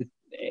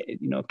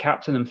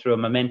 captain them through a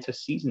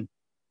momentous season.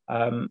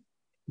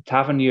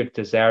 Tavernier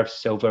deserves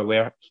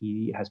silverware.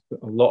 He has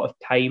put a lot of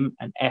time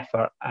and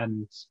effort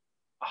and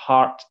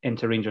heart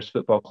into Rangers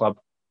Football Club,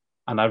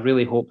 and I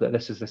really hope that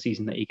this is the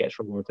season that he gets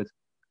rewarded.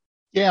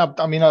 Yeah,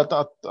 I mean, I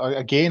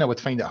would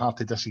find it hard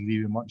to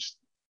disagree with much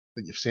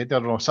that you've said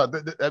there, Ross.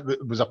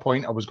 It was a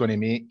point I was going to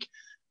make,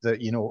 that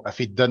if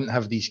he didn't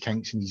have these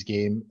kinks in his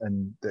game,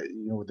 and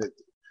that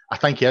I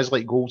think he is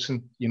like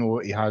Goldson.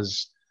 He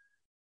has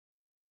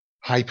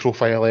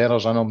high-profile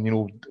errors in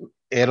him.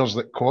 Errors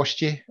that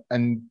cost you,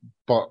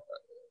 but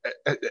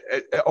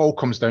it all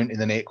comes down to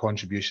the net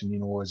contribution.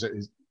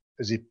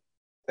 Is he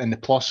in the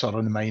plus or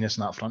in the minus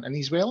in that front? And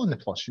he's well in the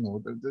plus.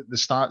 The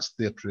stats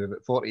there prove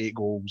it. 48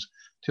 goals,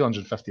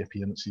 250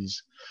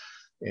 appearances.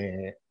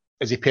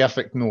 Is he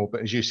perfect? No,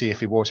 but as you say, if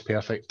he was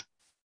perfect,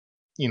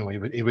 he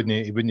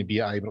wouldn't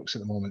be at Ibrox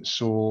at the moment.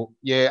 So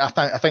yeah,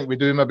 I think we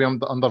do maybe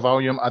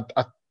undervalue him.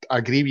 I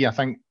agree with you. I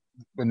think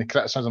when the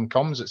criticism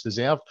comes, it's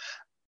deserved.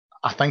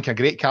 I think a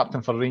great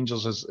captain for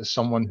Rangers is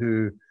someone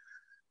who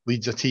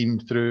leads a team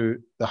through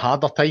the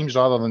harder times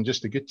rather than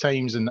just the good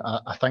times. And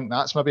I think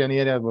that's maybe an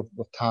area where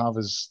Tav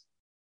has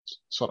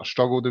sort of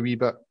struggled a wee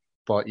bit.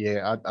 But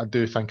yeah, I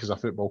do think as a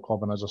football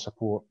club and as a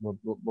support, we're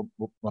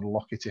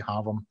lucky to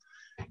have him.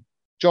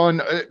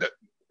 John,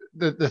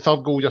 the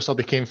third goal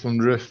yesterday came from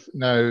Roofe.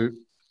 Now,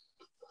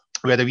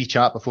 we had a wee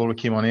chat before we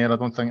came on air. I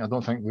don't think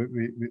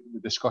we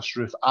discussed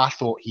Roofe. I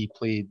thought he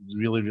played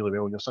really, really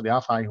well yesterday. I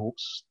have high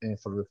hopes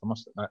for Roofe, I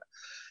must admit.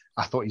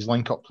 I thought his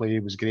link-up play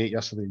was great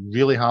yesterday.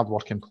 Really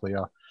hard-working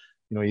player.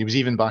 He was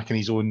even back in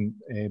his own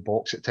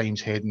box at times,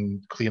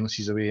 heading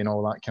clearances away and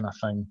all that kind of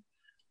thing.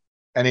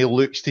 And he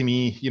looks to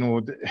me, he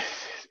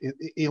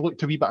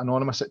looked a wee bit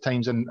anonymous at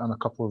times in a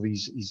couple of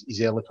his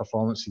early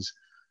performances.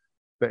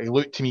 But he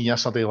looked to me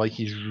yesterday like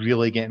he's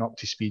really getting up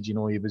to speed. He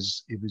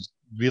was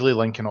really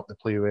linking up the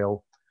play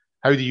well.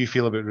 How do you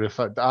feel about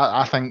Roofe?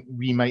 I think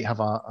we might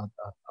have a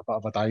bit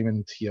of a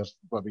diamond here.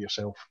 What about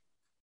yourself?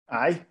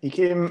 Aye, he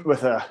came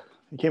with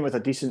a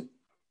decent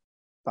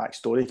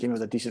backstory. He came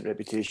with a decent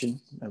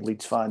reputation. And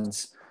Leeds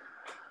fans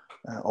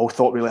all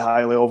thought really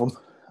highly of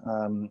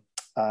him.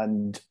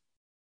 And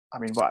I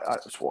mean,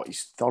 it's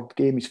his third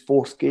game, his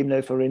fourth game now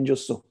for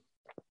Rangers. So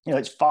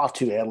it's far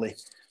too early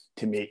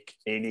to make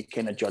any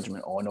kind of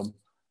judgment on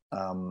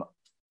him.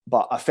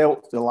 But I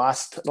felt the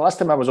last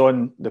time I was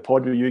on the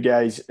pod with you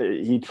guys,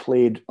 he'd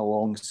played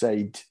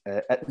alongside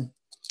Itten,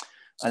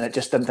 and I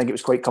just didn't think it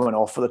was quite coming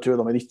off for the two of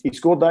them. And he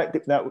scored that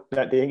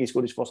day. He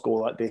scored his first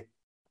goal that day,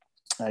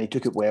 and he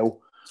took it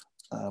well.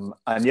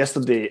 And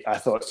yesterday, I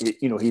thought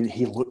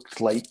he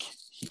looked like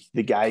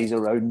the guys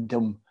around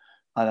him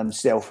and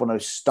himself were now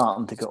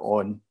starting to get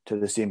on to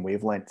the same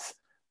wavelength.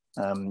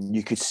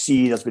 You could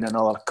see there's been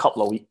another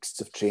couple of weeks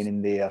of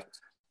training there,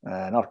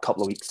 another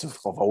couple of weeks of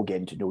all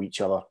getting to know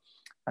each other.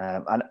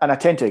 And I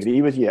tend to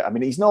agree with you. I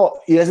mean, he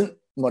isn't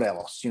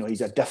Morelos.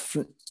 He's a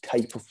different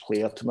type of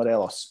player to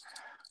Morelos.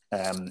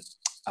 And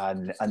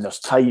there's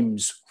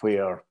times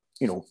where,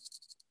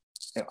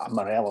 a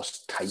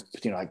Morelos type,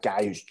 a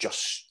guy who's just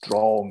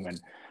strong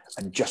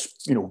and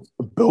just,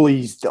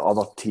 bullies the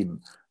other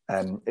team,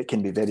 it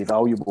can be very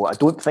valuable. I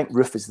don't think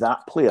Roofe is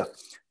that player,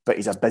 but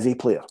he's a busy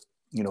player.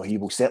 He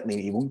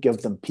won't give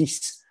them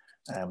peace.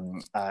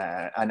 And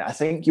I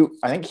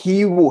think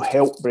he will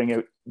help bring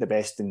out the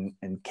best in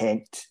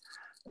Kent,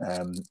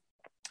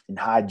 in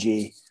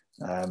Hadji,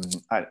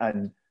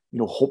 and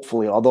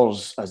hopefully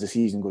others as the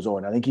season goes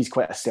on. I think he's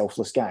quite a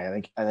selfless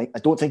guy. I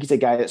don't think he's a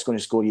guy that's going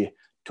to score you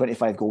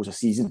 25 goals a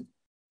season,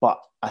 but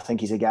I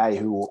think he's a guy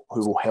who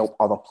will help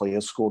other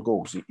players score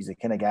goals. He's the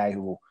kind of guy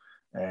who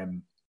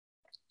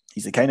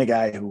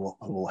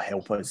will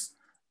help us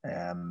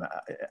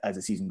as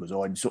the season goes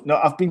on. So no,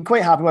 I've been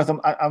quite happy with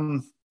him.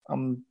 I'm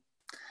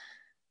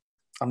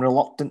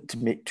reluctant to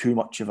make too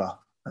much of a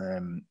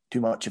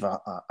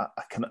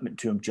commitment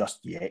to him just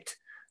yet.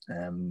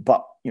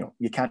 But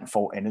you can't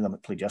fault any of them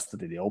that played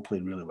yesterday. They all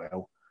played really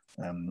well,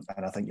 and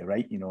I think you're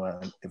right. I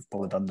think they've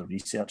probably done the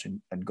research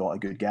and got a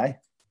good guy.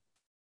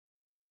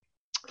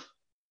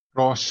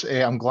 Ross,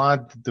 I'm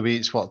glad the way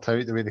it's worked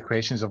out, the way the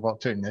questions have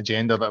worked out in the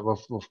agenda, that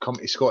we've come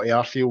to Scotty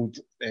Arfield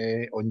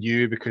on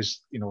you,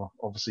 because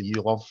obviously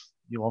you love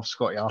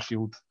Scotty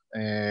Arfield,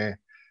 and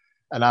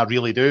I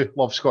really do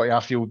love Scotty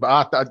Arfield.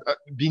 But I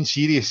being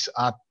serious,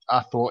 I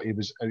thought he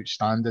was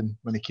outstanding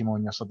when he came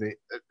on yesterday.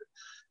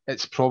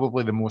 It's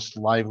probably the most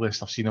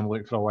liveliest I've seen him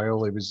look for a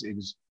while. He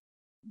was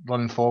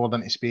running forward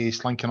into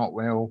space, linking up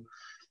well.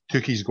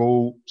 took his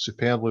goal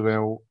superbly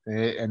well,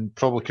 and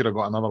probably could have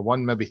got another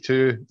one, maybe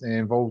two,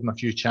 involved in a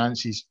few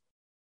chances.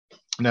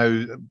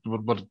 Now,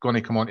 we're going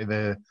to come on to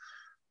the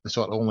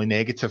sort of only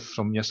negative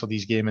from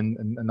yesterday's game,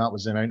 and that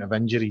was the amount of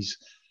injuries.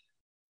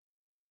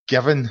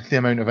 Given the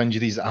amount of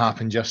injuries that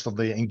happened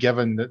yesterday, and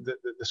given the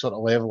sort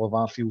of level of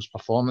Arfield's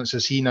performance,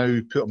 has he now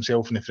put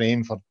himself in the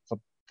frame for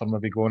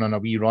maybe going on a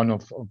wee run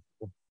of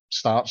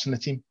starts in the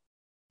team?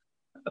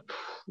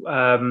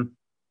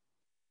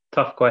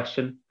 Tough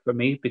question for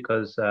me,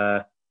 because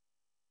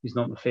he's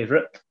not my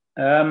favourite.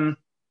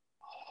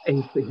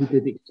 He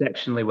did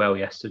exceptionally well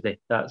yesterday.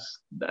 That's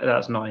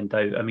not in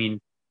doubt. I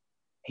mean,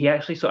 he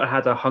actually sort of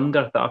had a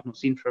hunger that I've not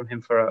seen from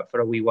him for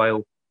a wee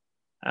while.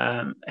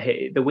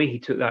 The way he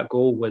took that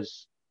goal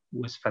was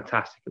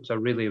fantastic. It was a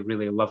really,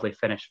 really lovely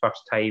finish.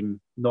 First time,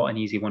 not an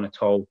easy one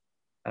at all.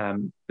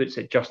 Puts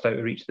it just out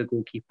of reach of the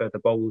goalkeeper. The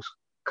ball's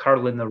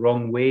curling the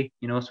wrong way,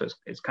 so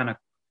it's kind of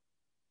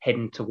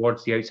heading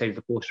towards the outside of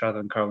the post rather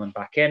than curling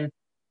back in.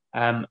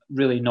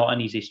 Really not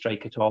an easy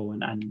strike at all,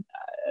 and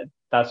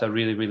that's a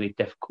really, really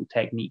difficult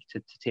technique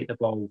to take the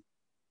ball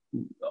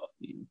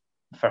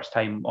first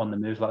time on the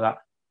move like that.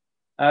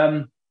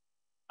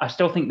 I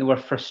still think there were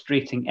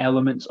frustrating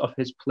elements of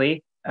his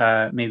play.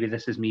 Maybe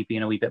this is me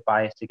being a wee bit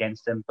biased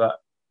against him, but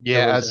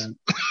yeah,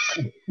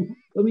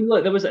 I mean,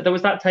 look, there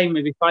was that time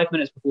maybe 5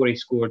 minutes before he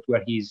scored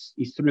where he's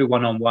through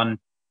 1-on-1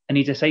 and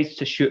he decides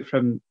to shoot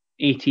from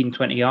 18,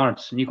 20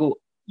 yards, and you go,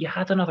 you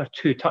had another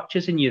 2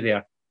 touches in you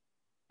there.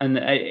 And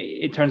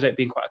it turns out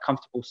being quite a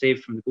comfortable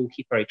save from the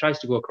goalkeeper. He tries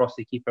to go across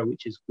the keeper,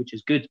 which is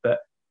good, but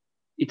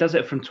he does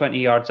it from 20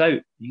 yards out.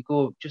 You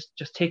go, just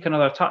take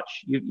another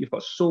touch. You've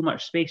got so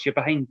much space. You're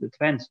behind the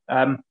defence.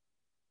 I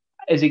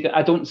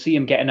don't see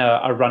him getting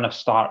a run of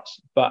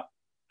starts, but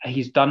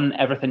he's done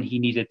everything he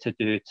needed to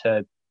do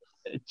to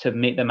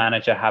make the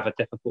manager have a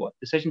difficult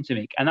decision to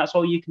make. And that's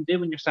all you can do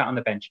when you're sat on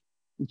the bench.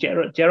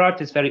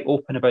 Gerrard is very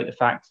open about the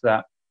fact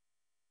that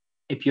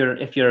if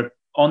you're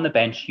on the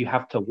bench, you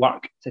have to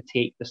work to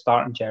take the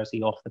starting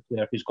jersey off the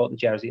player who's got the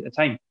jersey at the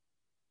time.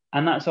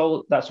 And that's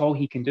all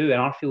he can do. And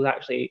Arfield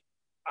actually,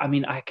 I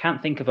mean, I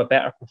can't think of a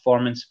better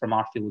performance from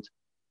Arfield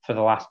for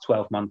the last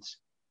 12 months.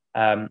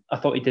 I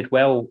thought he did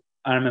well.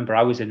 I remember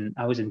I was in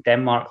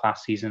Denmark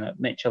last season at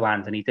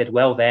Midtjylland, and he did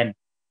well then.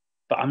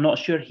 But I'm not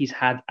sure he's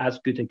had as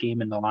good a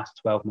game in the last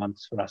 12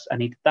 months for us.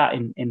 And he did that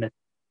in the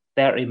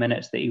 30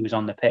 minutes that he was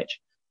on the pitch.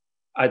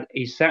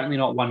 He's certainly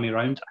not won me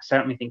round. I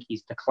certainly think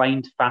he's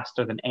declined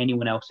faster than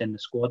anyone else in the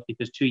squad,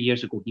 because 2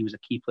 years ago he was a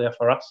key player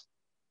for us.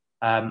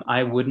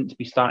 I wouldn't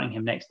be starting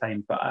him next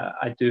time, but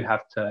I do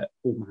have to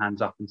hold my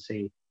hands up and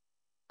say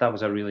that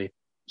was a really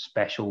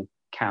special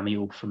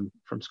cameo from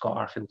Scott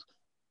Arfield.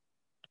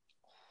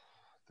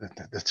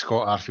 The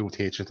Scott Arfield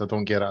hatred, I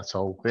don't get it at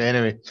all. But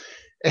anyway,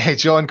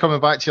 John, coming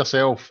back to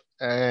yourself,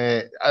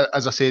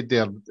 as I said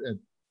there,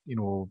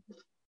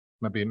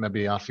 maybe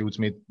Arfield's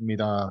made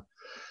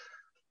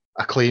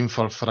a claim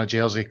for a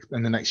jersey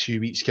in the next few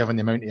weeks, given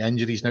the amount of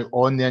injuries. Now,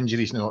 on the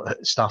injuries,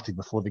 it started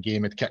before the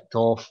game had kicked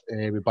off.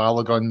 With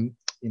Balogun,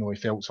 he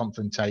felt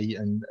something tight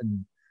and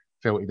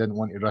felt he didn't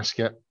want to risk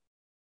it.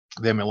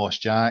 Then we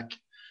lost Jack.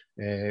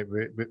 We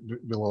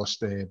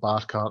lost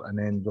Barker, and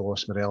then we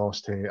lost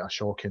Morelos to a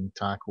shocking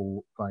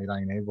tackle by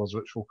Ryan Edwards,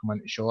 which we'll come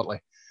into shortly.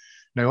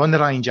 Now, on the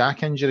Ryan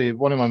Jack injury,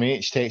 one of my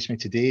mates texted me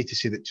today to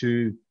say that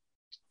two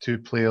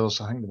players,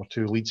 I think there were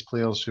 2 Leeds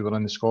players who were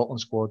in the Scotland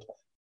squad,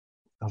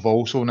 have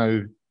also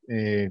now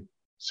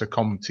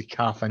succumbed to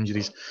calf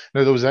injuries.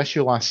 Now, there was an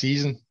issue last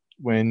season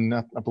when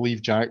I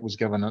believe Jack was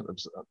given it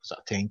was a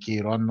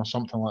 10k run or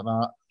something like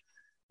that.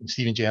 And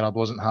Steven Gerrard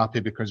wasn't happy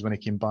because when he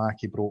came back,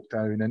 he broke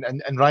down.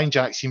 And Ryan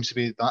Jack seems to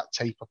be that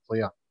type of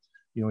player.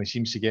 He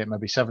seems to get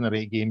maybe 7 or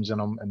 8 games in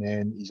him, and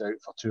then he's out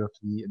for 2 or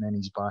 3, and then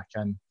he's back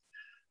in.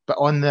 But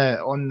on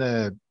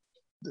the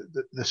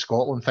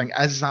Scotland thing,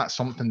 is that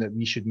something that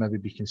we should maybe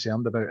be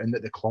concerned about, and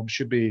that the club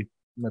should be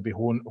maybe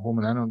homing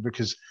in on?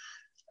 Because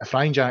if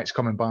Ryan Jack's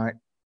coming back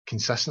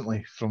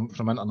consistently from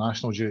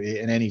international duty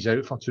and then he's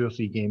out for 2 or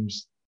 3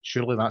 games,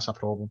 surely that's a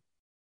problem.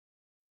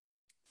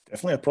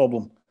 Definitely a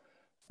problem.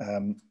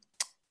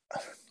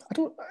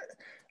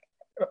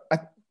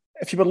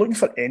 If you're looking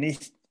for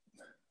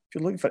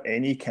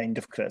any kind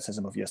of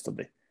criticism of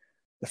yesterday,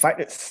 the fact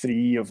that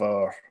 3 of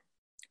our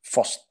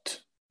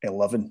first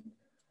 11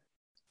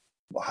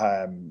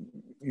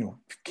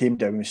 came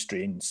down with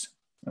strains.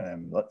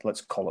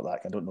 Let's call it that.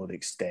 I don't know the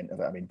extent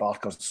of it. I mean,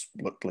 Barker's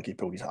looked like he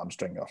pulled his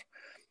hamstring, or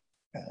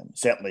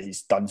certainly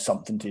he's done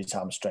something to his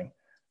hamstring.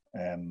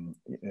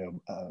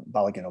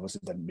 Balogun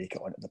obviously didn't make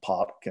it onto the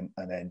park, and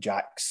then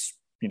Jack's,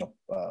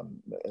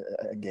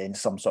 again,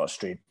 some sort of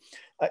strain.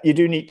 You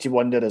do need to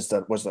wonder: was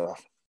the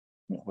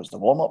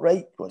warm up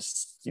right? Were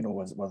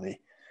they?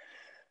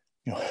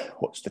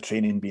 What's the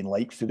training been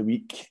like through the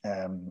week?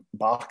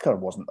 Barker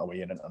wasn't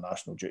away in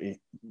international duty.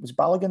 Was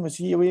Balogun? Was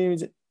he away?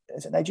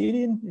 Is it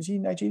Nigerian? Is he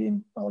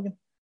Nigerian, Balogun?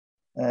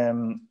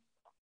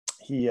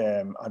 he,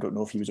 I don't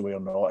know if he was aware or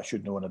not. I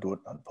should know, and I don't.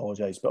 I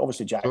apologise. But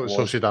obviously, Jack was.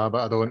 So should I,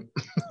 but I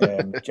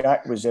don't.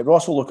 Jack was.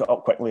 Ross will look it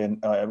up quickly,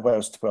 and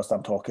whilst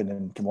I'm talking,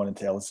 and come on and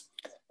tell us.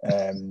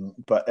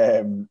 But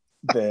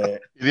the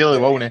you really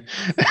won't, eh?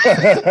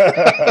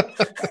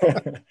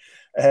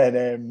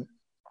 And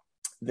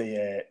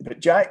but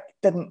Jack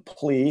didn't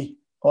play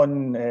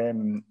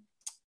on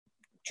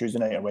Tuesday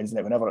night or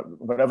Wednesday night,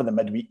 whenever the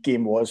midweek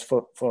game was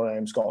for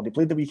Scotland. He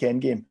played the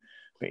weekend game,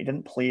 but he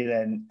didn't play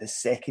in the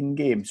second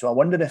game. So I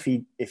wondered if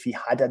he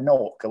had a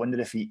knock. I wondered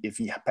if he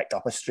picked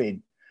up a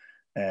strain.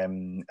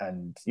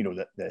 And you know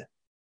that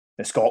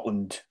the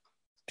Scotland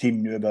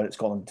team knew about it.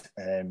 Scotland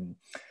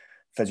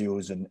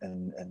physios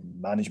and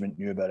management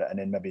knew about it, and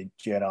then maybe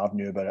Gerrard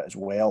knew about it as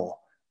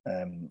well.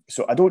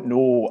 So I don't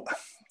know.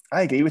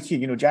 I agree with you.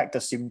 You know, Jack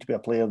does seem to be a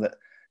player that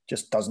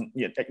just doesn't.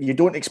 You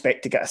don't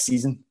expect to get a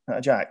season out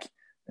of Jack.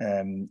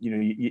 You know,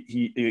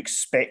 you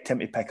expect him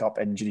to pick up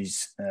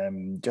injuries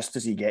just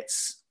as he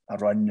gets a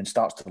run and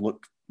starts to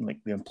look like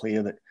the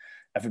player that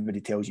everybody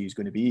tells you he's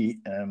going to be.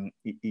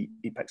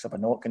 He picks up a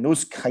knock, and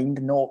those kind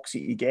of knocks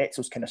he gets,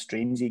 those kind of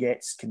strains he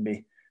gets, can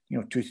be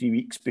 2-3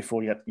 weeks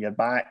before you're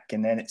back,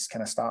 and then it's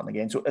kind of starting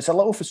again. So it's a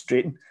little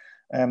frustrating.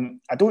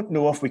 I don't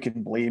know if we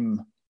can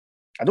blame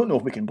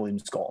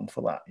Scotland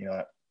for that. You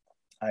know,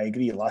 I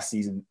agree. Last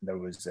season there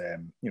was,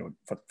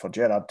 for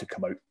Gerrard to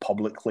come out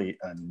publicly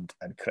and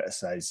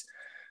criticise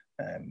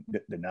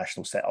the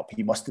national setup,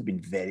 he must have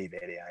been very,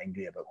 very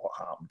angry about what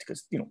happened,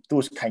 because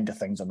those kind of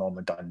things are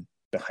normally done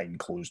behind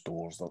closed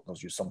doors. There's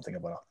just something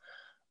about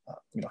a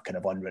kind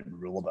of unwritten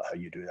rule about how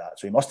you do that.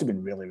 So he must have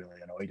been really,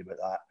 really annoyed about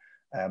that.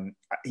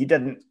 He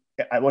didn't.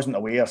 I wasn't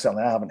aware.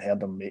 Certainly, I haven't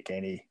heard him make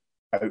any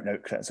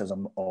out-and-out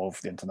criticism of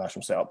the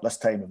international setup this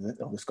time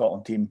of the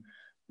Scotland team.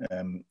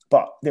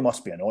 But they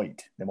must be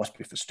annoyed. They must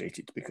be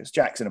frustrated, because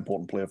Jack's an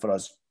important player for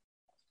us.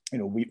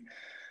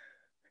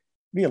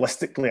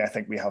 Realistically, I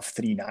think we have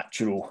three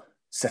natural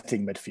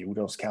sitting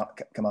midfielders: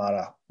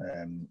 Kamara,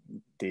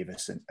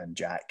 Davis, and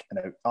Jack.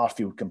 And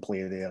Arfield can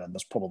play there, and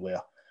there's probably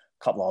a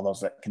couple of others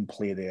that can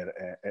play there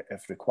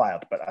if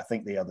required. But I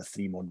think they are the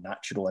three more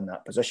natural in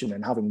that position.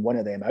 And having one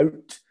of them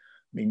out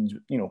means,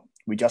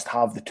 we just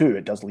have the two.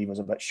 It does leave us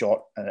a bit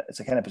short. And it's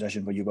a kind of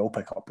position where you will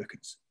pick up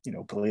bookings.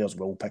 Players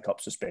will pick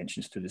up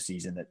suspensions through the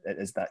season. It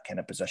is that kind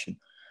of position.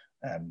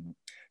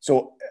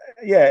 So,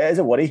 it is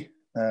a worry.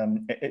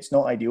 It's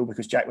not ideal,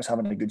 because Jack was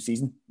having a good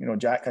season.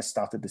 Jack has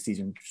started the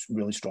season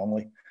really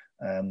strongly.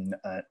 And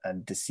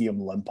to see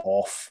him limp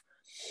off,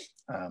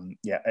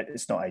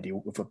 it's not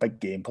ideal. With a big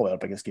game, probably our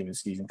biggest game of the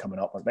season coming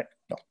up.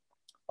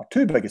 Our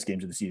two biggest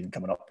games of the season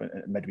coming up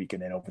at midweek,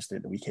 and then obviously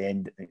at the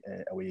weekend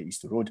away at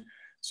Easter Road.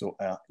 So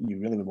you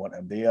really would want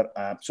him there.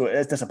 So it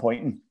is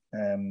disappointing.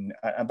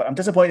 But I'm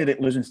disappointed at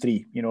losing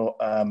three.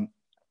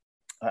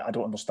 I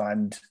don't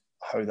understand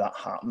how that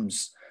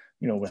happens.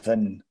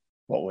 Within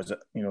what was it?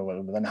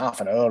 Within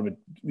half an hour, with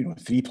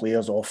three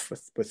players off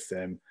with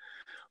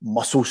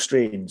muscle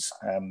strains,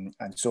 and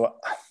so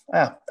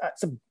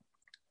that's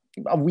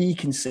a wee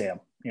concern.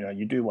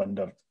 You do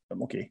wonder.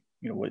 Okay,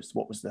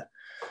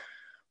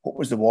 what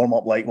was the warm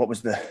up like? What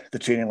was the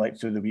training like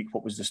through the week?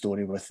 What was the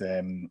story with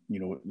them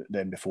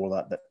before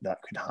that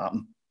could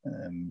happen?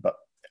 But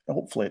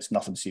hopefully it's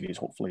nothing serious.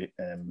 Hopefully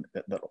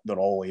they're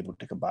all able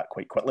to come back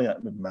quite quickly.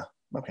 That would be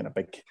my kind of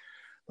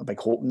big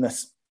hope in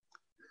this.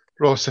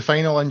 Ross, the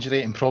final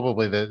injury, and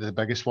probably the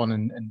biggest one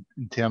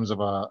in terms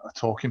of a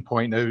talking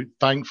point now.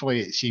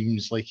 Thankfully, it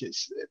seems like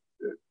it's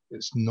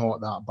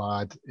not that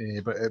bad,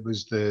 but it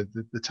was the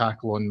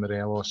tackle on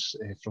Morelos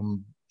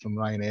from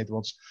Ryan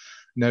Edwards.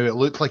 Now, it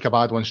looked like a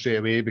bad one straight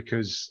away,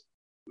 because,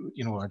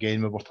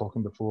 again, we were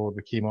talking before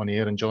we came on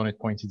air, and John had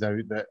pointed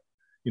out that,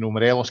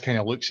 Morelos kind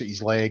of looks at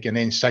his leg and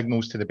then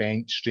signals to the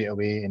bench straight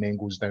away and then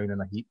goes down in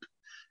a heap.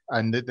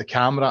 And the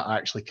camera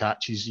actually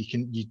catches, you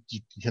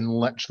can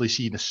literally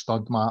see the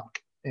stud mark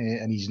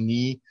in his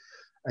knee.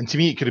 And to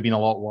me, it could have been a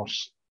lot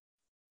worse.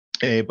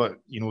 But,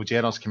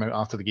 Gerrard's came out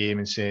after the game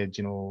and said,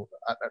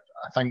 I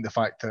think the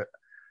fact that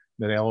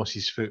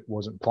Morelos' foot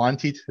wasn't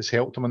planted has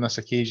helped him on this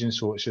occasion.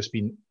 So it's just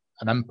been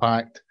an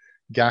impact,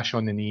 gash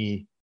on the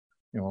knee,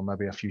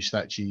 maybe a few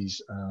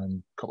stitches and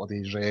a couple of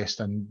days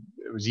rest. And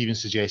it was even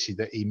suggested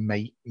that he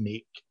might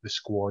make the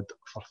squad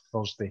for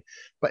Thursday.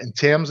 But in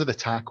terms of the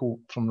tackle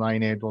from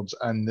Ryan Edwards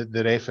and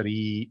the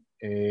referee,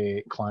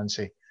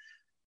 Clancy,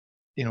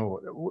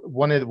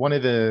 one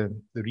of the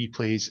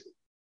replays,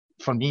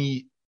 for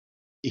me,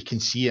 he can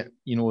see it.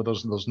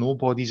 There's no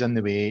bodies in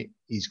the way.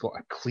 He's got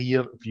a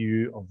clear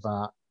view of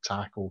that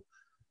tackle.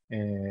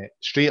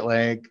 Straight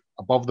leg,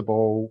 above the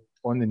ball,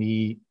 on the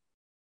knee,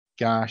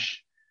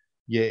 gash.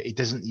 Yeah, he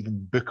doesn't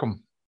even book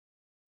him.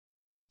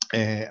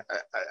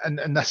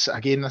 And this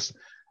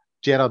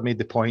Gerrard made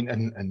the point,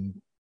 and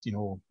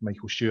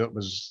Michael Stewart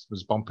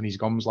was bumping his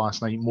gums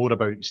last night, more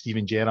about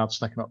Steven Gerrard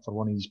sticking up for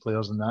one of these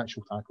players than the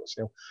actual tackle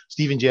itself.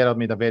 Steven Gerrard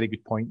made a very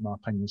good point, in my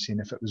opinion, saying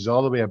if it was the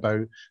other way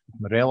about, if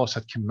Morelos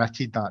had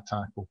committed that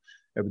tackle,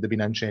 it would have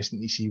been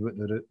interesting to see what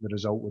the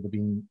result would have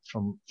been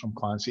from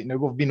Clancy. Now,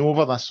 we've been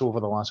over this over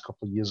the last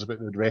couple of years about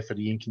the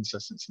referee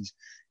inconsistencies.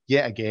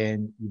 Yet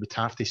again, you would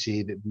have to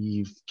say that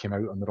we've come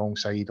out on the wrong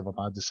side of a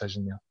bad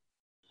decision there.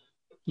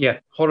 Yeah,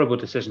 horrible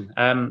decision.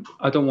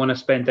 I don't want to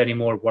spend any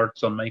more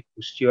words on Michael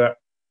Stewart,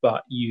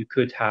 but you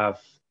could have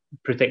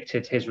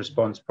predicted his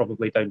response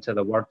probably down to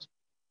the word.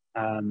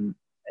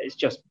 It's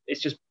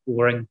just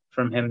boring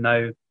from him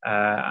now,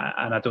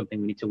 and I don't think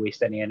we need to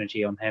waste any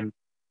energy on him.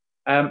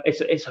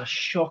 It's a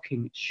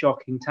shocking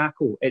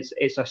tackle.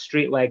 It's a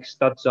straight leg,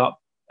 studs up,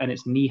 and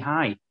it's knee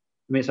high. I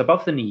mean, it's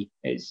above the knee.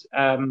 It's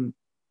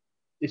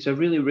a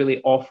really,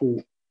 really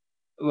awful.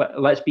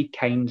 Let's be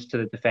kind to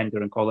the defender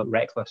and call it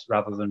reckless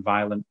rather than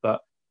violent.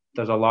 But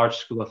there's a large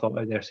school of thought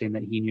out there saying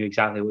that he knew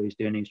exactly what he was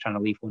doing. He was trying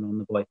to leave one on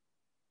the boy.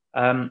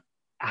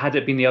 Had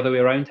it been the other way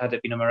around, had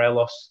it been a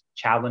Morelos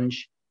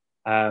challenge,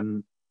 I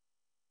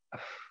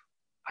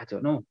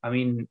don't know. I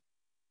mean,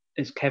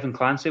 it's Kevin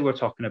Clancy we're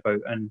talking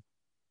about, and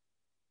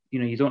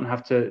you don't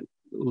have to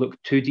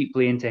look too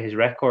deeply into his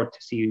record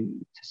to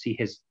see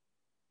his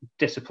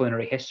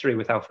disciplinary history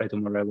with Alfredo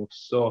Morelos.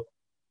 So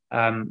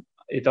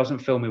it doesn't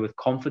fill me with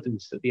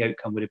confidence that the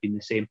outcome would have been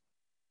the same.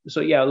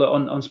 So yeah, look,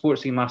 on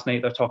Sports Scene last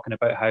night, they're talking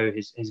about how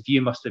his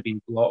view must have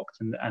been blocked,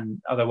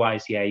 and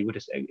otherwise, yeah, he would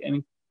have. I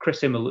mean,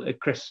 Chris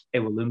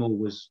Iwelumo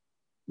was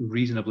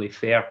reasonably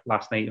fair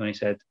last night when he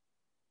said,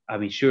 I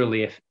mean,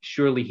 surely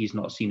he's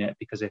not seen it,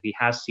 because if he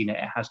has seen it,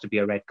 it has to be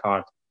a red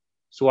card.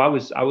 So I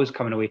was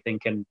coming away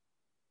thinking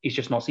he's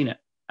just not seen it,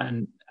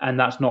 and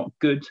that's not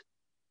good.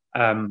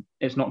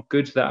 It's not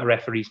good that a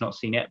referee's not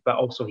seen it, but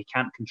also he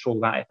can't control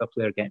that if a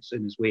player gets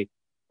in his way.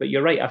 But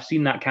you're right, I've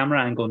seen that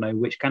camera angle now,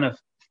 which kind of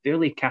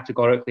fairly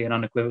categorically and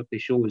unequivocally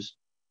shows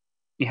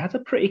he had a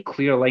pretty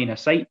clear line of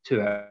sight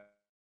to it,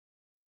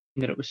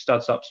 that it was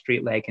studs up,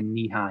 straight leg and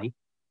knee high,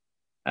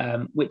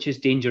 which is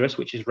dangerous,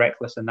 which is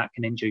reckless, and that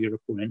can injure your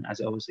opponent,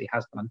 as it obviously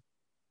has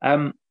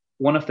done.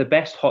 One of the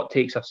best hot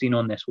takes I've seen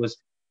on this was,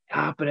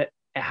 but it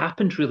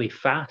happened really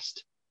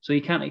fast. So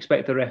you can't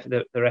expect the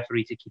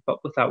referee to keep up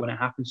with that when it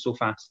happens so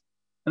fast.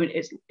 I mean,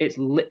 it's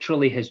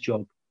literally his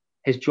job.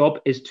 His job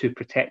is to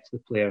protect the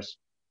players.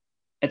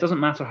 It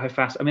doesn't matter how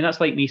fast. I mean, that's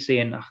like me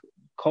saying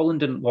Colin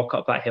didn't walk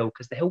up that hill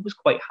because the hill was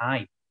quite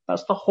high.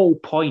 That's the whole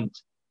point,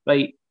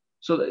 right?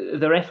 So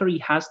the referee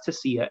has to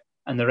see it,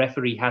 and the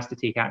referee has to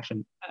take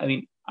action. I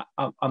mean,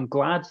 I'm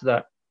glad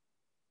that,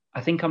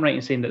 I think I'm right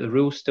in saying that the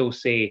rules still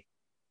say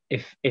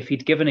if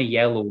he'd given a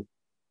yellow,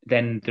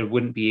 then there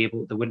wouldn't be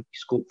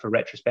scope for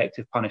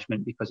retrospective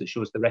punishment, because it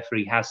shows the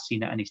referee has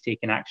seen it and he's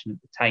taken action at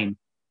the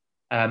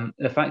time.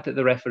 The fact that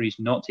the referee's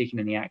not taking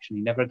any action,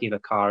 he never gave a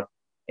card,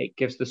 it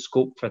gives the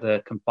scope for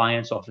the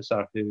compliance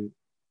officer, who,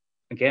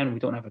 again, we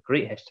don't have a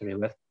great history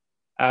with.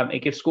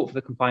 It gives scope for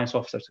the compliance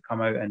officer to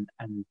come out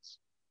and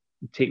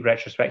take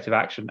retrospective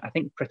action. I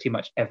think pretty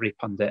much every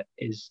pundit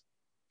is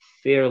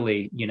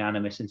fairly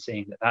unanimous in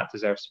saying that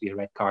deserves to be a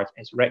red card.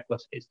 It's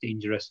reckless, it's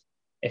dangerous.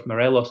 If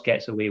Morelos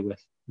gets away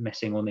with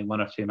missing only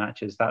one or two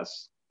matches,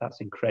 that's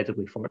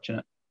incredibly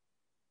fortunate.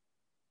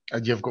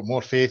 And you've got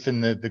more faith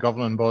in the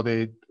governing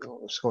body,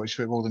 Scottish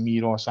football, than me,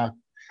 Ross.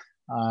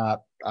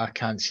 I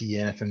can't see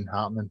anything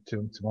happening to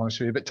him, to be honest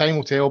with you. But time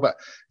will tell. But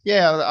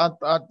yeah,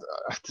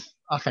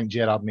 I think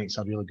Gerard makes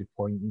a really good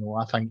point.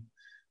 I think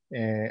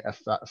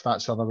if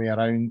that's the other way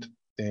around,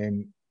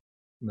 then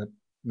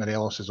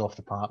Morelos is off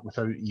the park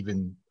without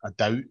even a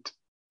doubt.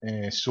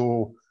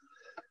 So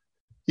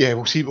yeah,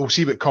 we'll see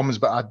what comes.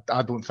 But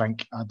I don't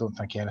think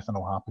anything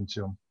will happen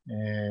to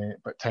him.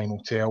 But time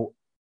will tell.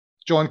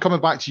 John, coming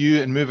back to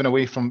you and moving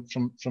away from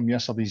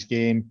yesterday's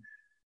game,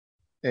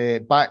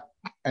 back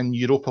in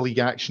Europa League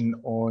action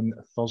on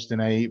Thursday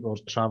night, we're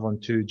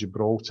travelling to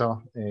Gibraltar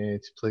to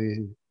play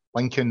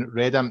Lincoln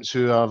Red Imps,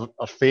 who are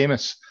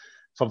famous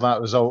for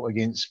that result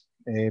against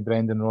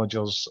Brendan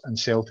Rodgers and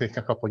Celtic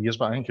a couple of years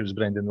back. I think it was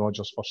Brendan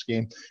Rodgers' first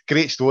game.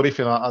 Great story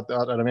for that.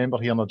 I remember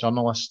hearing a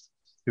journalist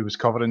who was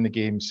covering the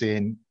game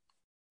saying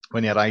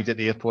when he arrived at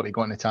the airport, he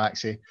got in a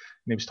taxi and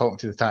he was talking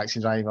to the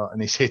taxi driver,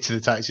 and he said to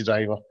the taxi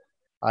driver,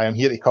 I am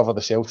here to cover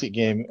the Celtic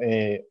game.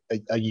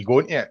 Are you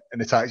going to it? And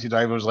the taxi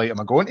driver was like,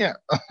 am I going to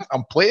it?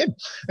 I'm playing.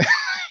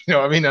 You know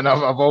what I mean? And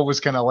I've always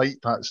kind of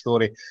liked that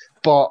story.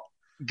 But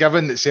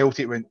given that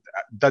Celtic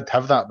did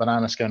have that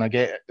banana skin, I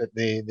get it that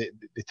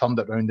they turned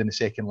it round in the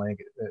second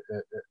leg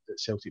at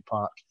Celtic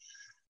Park.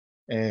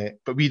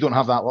 But we don't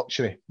have that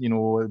luxury,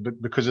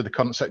 because of the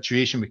current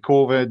situation with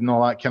COVID and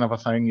all that kind of a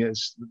thing.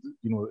 It's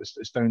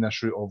down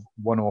this route of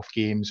one-off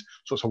games.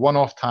 So it's a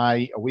one-off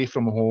tie away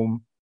from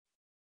home,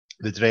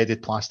 the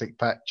dreaded plastic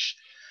pitch,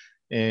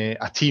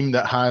 a team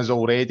that has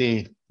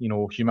already,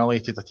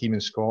 humiliated a team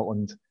in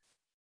Scotland.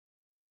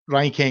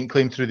 Ryan Kent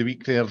claimed through the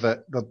week there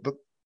that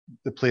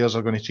the players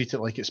are going to treat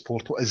it like it's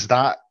Porto. Is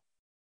that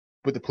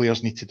what the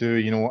players need to do?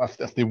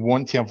 If they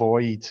want to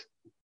avoid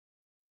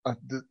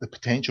the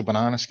potential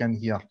banana skin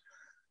here,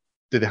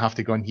 do they have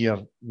to go in here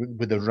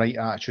with the right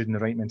attitude and the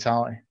right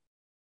mentality?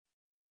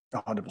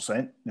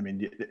 100%. I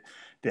mean,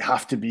 they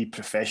have to be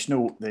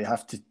professional. They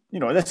have to,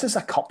 this is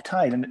a cup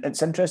tie. And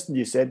it's interesting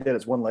you said there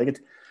it's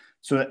one-legged.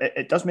 So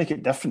it does make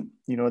it different.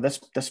 You know,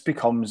 this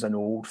becomes an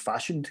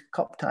old-fashioned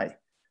cup tie.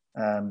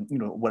 You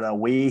know, we're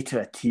away to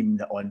a team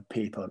that on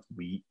paper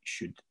we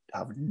should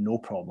have no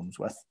problems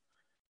with.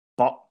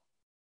 But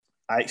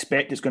I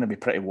expect it's going to be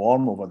pretty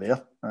warm over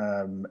there.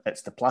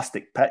 It's the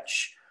plastic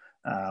pitch.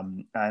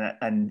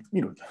 And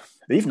you know,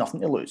 they've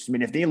nothing to lose. I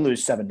mean, if they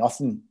lose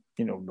 7-0,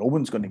 you know, no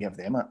one's going to give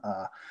them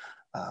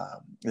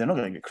they're not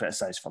going to get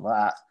criticised for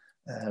that.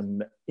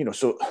 You know,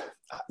 so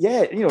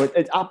yeah, you know,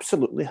 it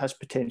absolutely has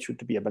potential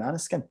to be a banana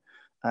skin.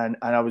 And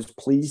I was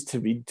pleased to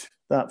read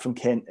that from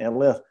Kent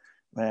earlier.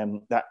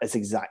 That is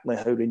exactly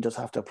how Rangers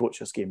have to approach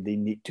this game. They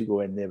need to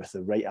go in there with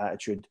the right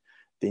attitude.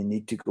 They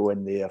need to go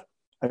in there.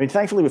 I mean,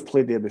 thankfully, we've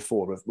played there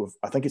before.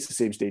 I think it's the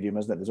same stadium,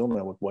 isn't it? There's only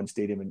one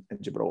stadium in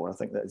Gibraltar, I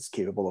think, that is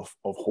capable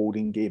of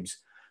holding games.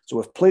 So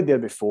we've played there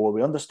before.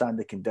 We understand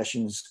the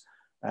conditions.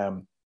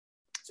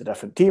 It's a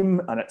different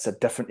team and it's a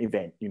different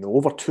event. You know,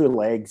 over 2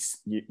 legs,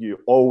 you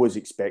always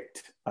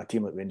expect a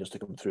team like Rangers to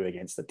come through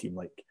against a team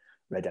like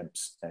Red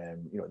Imps.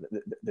 You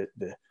know,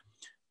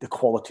 the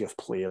quality of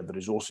player, the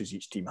resources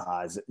each team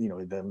has, you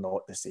know, they're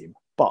not the same.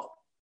 But,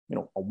 you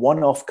know, a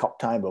one-off cup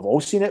time, we've all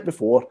seen it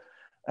before.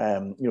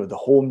 You know, the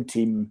home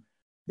team,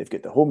 they've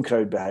got the home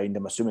crowd behind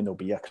them, assuming there'll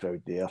be a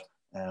crowd there.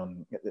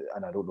 And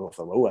I don't know if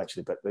there will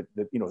actually, but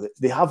you know,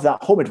 they have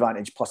that home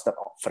advantage plus they're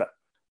up for it.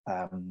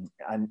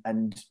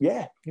 And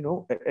yeah, you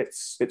know,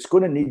 it's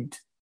going to need,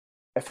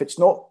 if it's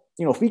not,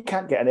 you know, if we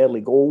can't get an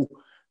early goal,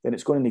 then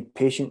it's going to need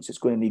patience. It's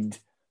going to need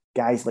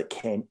guys like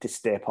Kent to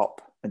step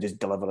up and just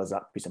deliver us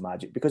that piece of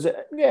magic. Because,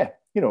 yeah,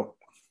 you know,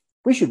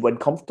 we should win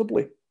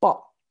comfortably,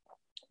 but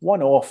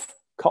one-off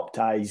cup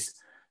ties,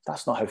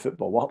 that's not how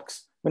football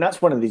works. I mean,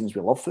 that's one of the reasons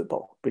we love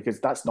football, because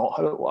that's not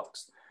how it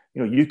works.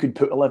 You know, you could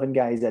put 11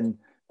 guys in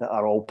that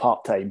are all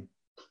part-time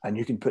and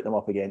you can put them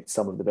up against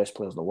some of the best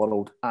players in the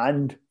world.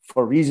 And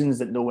for reasons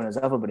that no one has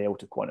ever been able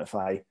to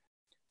quantify,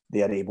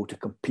 they are able to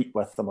compete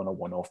with them on a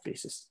one-off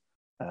basis.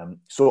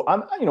 So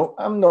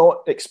I'm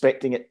not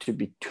expecting it to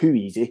be too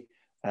easy,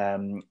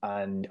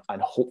 and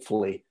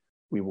hopefully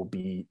we will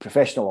be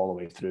professional all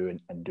the way through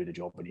and do the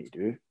job we need to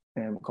do,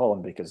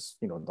 Colin, because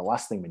you know the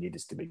last thing we need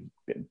is to be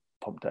getting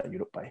pumped out of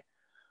Europe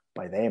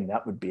by them.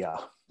 That would be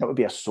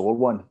a sore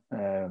one,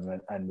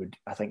 and would,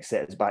 I think,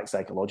 set us back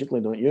psychologically,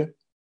 don't you?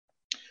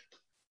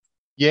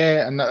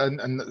 Yeah, and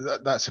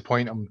that's the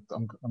point I'm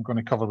going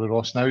to cover with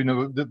Ross now.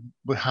 Now,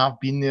 we have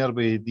been there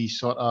with these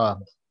sort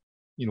of,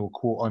 you know,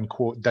 quote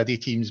unquote Diddy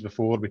teams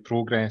before with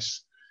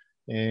progress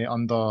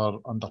under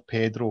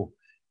Pedro.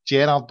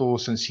 Gerrard, though,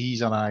 since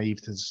he's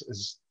arrived,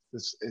 he's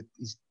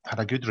had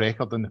a good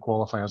record in the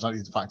qualifiers.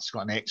 In fact, he's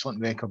got an excellent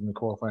record in the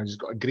qualifiers. He's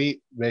got a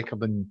great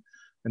record in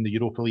the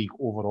Europa League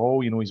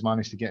overall. You know, he's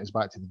managed to get us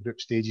back to the group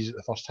stages at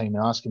the first time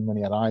I asked him when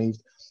he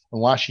arrived.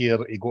 And last year,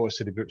 he got us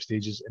to the group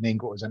stages and then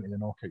got us into the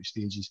knockout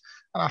stages.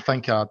 And I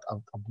think a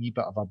wee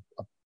bit of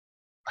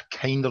a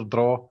kinder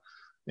draw.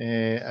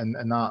 And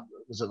that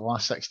was at the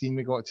last 16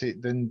 we got to.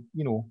 Then,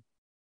 you know,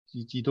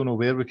 you don't know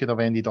where we could have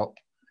ended up.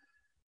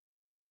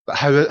 But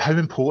how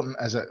important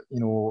is it, you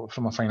know,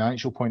 from a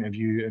financial point of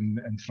view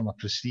and from a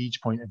prestige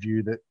point of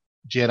view, that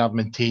Gerrard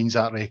maintains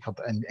that record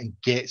and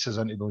gets us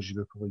into those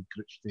Europa League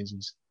group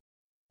stages?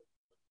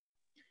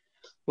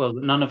 Well,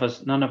 none of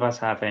us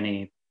have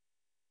any,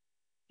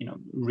 you know,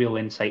 real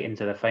insight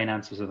into the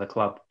finances of the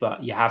club,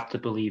 but you have to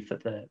believe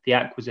that the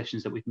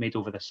acquisitions that we've made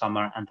over the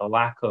summer and the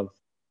lack of,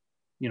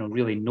 you know,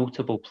 really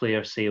notable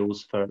player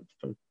sales for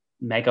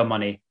mega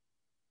money,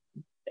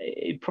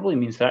 it probably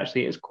means that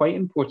actually it's quite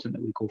important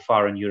that we go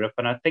far in Europe.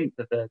 And I think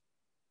that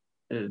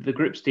the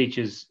group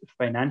stages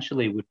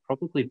financially would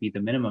probably be the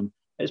minimum.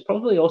 It's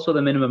probably also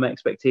the minimum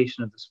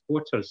expectation of the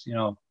supporters. You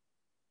know,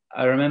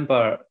 I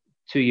remember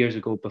 2 years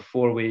ago,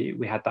 before we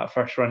had that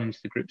first run into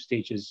the group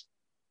stages,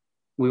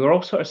 we were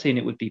all sort of saying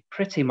it would be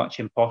pretty much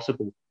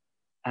impossible.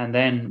 And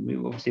then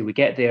we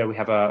get there, we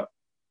have a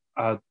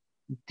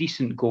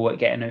decent go at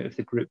getting out of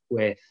the group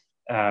with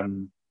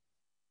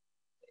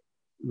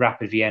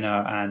Rapid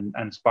Vienna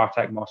and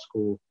Spartak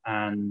Moscow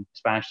and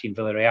Spanish team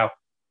Villarreal.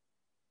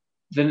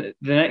 The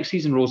next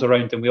season rolls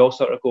around and we all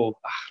sort of go,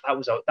 that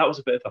was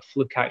a bit of a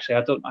fluke actually.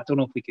 I don't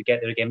know if we could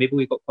get there again. Maybe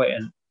we got quite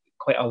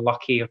a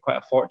lucky or quite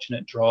a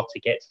fortunate draw to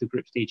get to the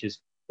group stages,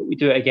 but we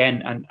do it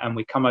again and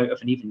we come out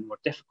of an even more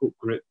difficult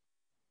group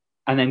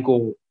and then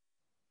go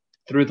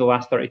through the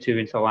last 32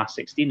 into the last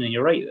 16. And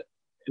you're right,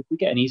 if we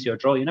get an easier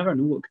draw, you never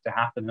know what could have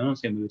happened. I'm not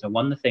saying we would have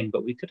won the thing,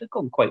 but we could have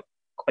gone quite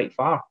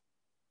far.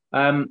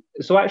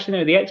 So actually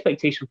now the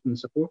expectation from the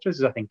supporters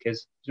is, I think,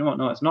 is, you know what,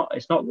 no,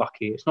 it's not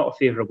lucky, it's not a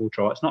favourable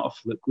draw, it's not a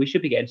fluke. We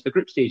should be getting to the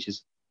group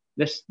stages.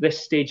 This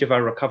stage of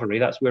our recovery,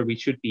 that's where we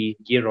should be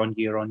year on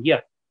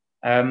year.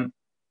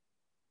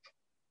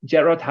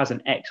 Gerrard has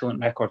an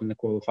excellent record in the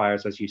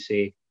qualifiers, as you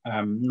say,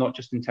 not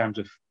just in terms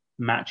of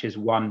matches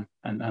won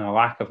and a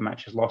lack of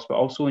matches lost, but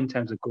also in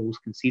terms of goals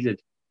conceded.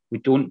 We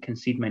don't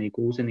concede many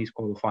goals in these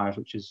qualifiers,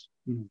 which is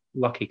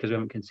lucky because we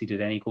haven't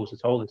conceded any goals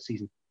at all this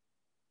season.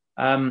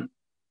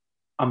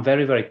 I'm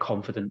very, very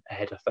confident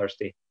ahead of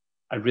Thursday.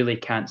 I really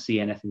can't see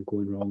anything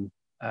going wrong.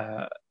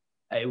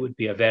 It would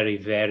be a very,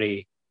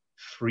 very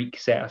freak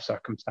set of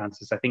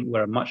circumstances. I think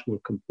we're a much more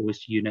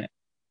composed unit,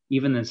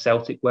 even than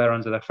Celtic were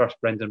under their first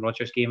Brendan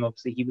Rodgers game.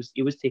 Obviously,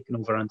 he was taken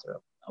over under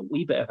a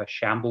wee bit of a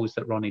shambles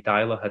that Ronnie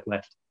Dyler had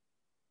left.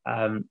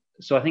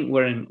 So I think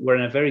we're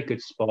in a very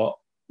good spot.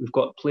 We've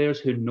got players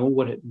who know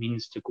what it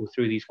means to go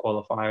through these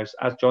qualifiers.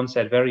 As John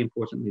said, very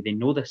importantly, they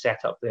know the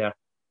setup there.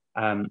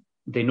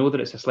 They know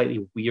that it's a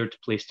slightly weird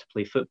place to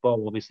play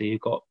football. Obviously,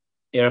 you've got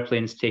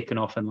airplanes taking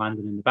off and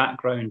landing in the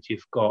background.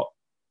 You've got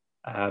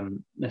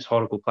this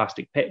horrible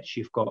plastic pitch.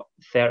 You've got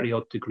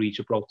 30-odd degree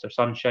Gibraltar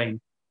sunshine.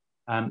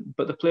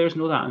 But the players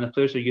know that, and the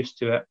players are used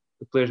to it.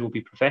 The players will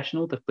be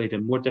professional. They've played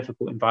in more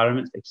difficult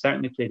environments. They've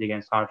certainly played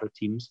against harder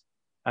teams.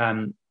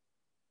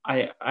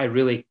 I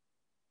really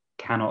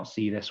cannot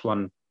see this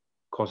one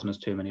causing us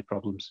too many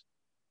problems.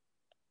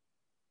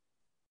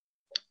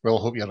 Well,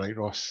 I hope you're right,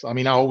 Ross. I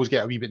mean, I always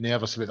get a wee bit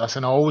nervous about this,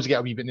 and I always get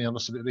a wee bit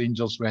nervous about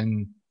Rangers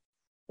when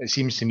it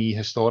seems to me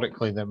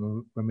historically that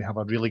when we have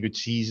a really good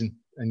season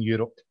in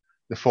Europe,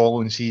 the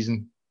following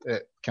season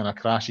it kind of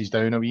crashes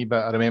down a wee bit.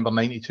 I remember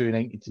 92,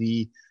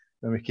 93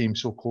 when we came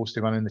so close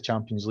to winning the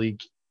Champions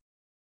League.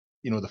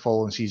 You know, the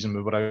following season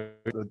we were out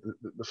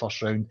the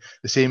first round.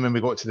 The same when we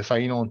got to the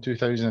final in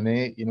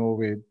 2008. You know,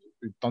 we'd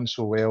done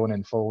so well, and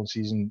then the following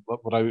season we're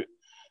out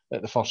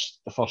at the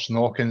first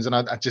knock-ins, and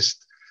I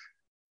just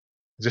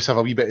have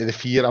a wee bit of the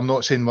fear. I'm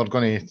not saying we're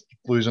going to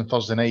lose on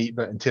Thursday night,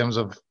 but in terms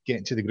of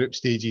getting to the group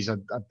stages, I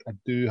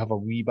do have a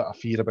wee bit of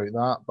fear about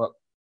that. But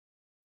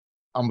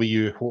I'm with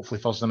you.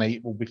 Hopefully Thursday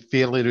night will be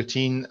fairly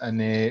routine, and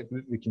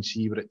we can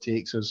see where it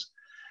takes us.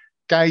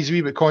 Guys, a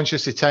wee bit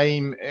conscious of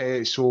time,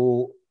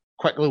 so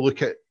quickly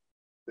look at,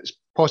 it's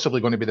possibly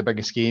going to be the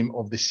biggest game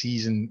of the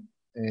season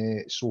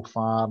so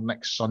far,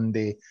 next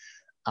Sunday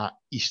at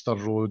Easter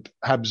Road.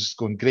 Hibs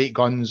going great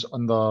guns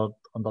under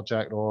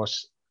Jack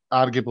Ross,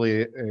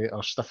 arguably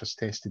our stiffest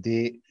test to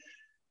date.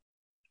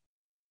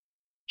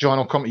 John,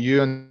 I'll come to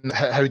you. And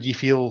how do you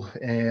feel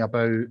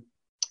about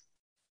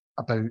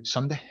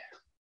Sunday?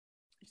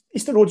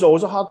 Easter Road's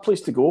always a hard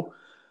place to go.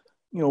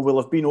 You know,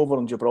 we'll have been over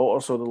in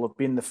Gibraltar, so there'll have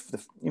been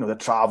the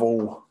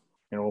travel,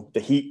 the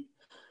heat,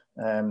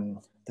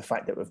 the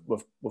fact that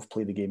we've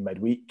played the game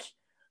midweek.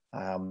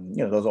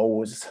 There's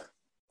always,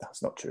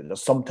 that's not true.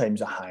 There's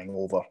sometimes a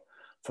hangover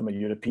from a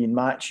European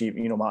match,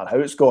 no matter how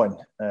it's going.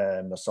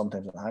 There's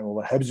sometimes a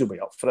hangover. Hibs will be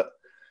up for it.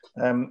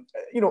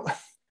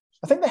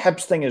 I think the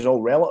Hibs thing is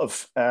all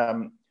relative.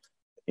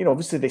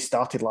 Obviously they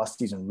started last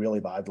season really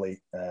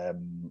badly.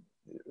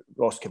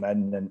 Ross came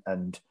in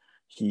and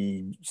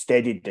he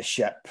steadied the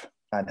ship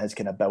and has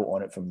kind of built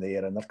on it from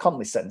there. And they're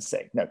currently sitting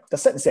second. Now, they're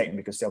sitting second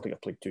because Celtic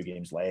have played 2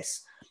 games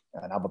less.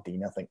 And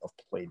Aberdeen, I think, have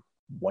played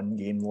 1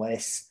 game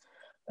less.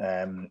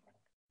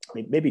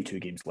 Maybe 2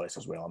 games less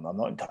as well. I'm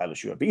not entirely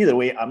sure. But either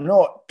way, I'm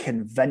not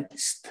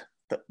convinced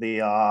that they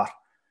are,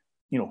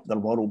 they're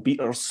world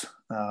beaters.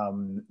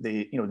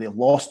 They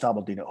lost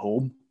Aberdeen at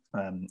home.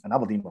 And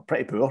Aberdeen were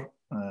pretty poor.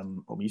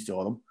 We used to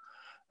owe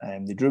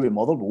them. They drew with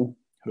Motherwell,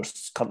 who are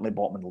currently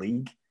bottom in the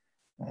league.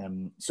 They're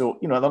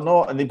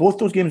not, and both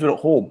those games were at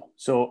home.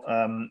 So,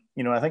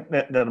 I think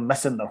that they're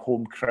missing their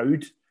home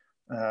crowd.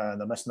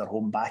 They're missing their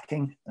home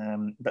backing.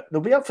 But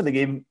they'll be up for the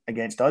game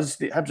against us.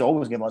 The Hibs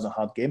always give us a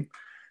hard game.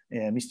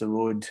 Easter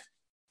Road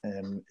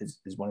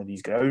is one of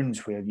these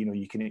grounds where,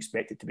 you can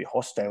expect it to be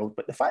hostile.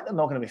 But the fact they're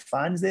not going to be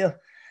fans there,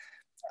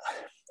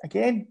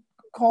 again,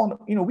 Colin,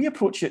 we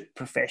approach it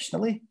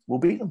professionally. We'll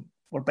beat them.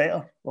 We're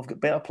better. We've got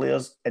better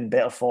players in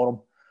better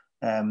form.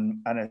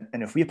 And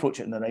if we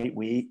approach it in the right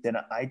way, then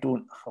I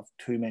don't have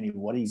too many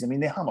worries. I mean,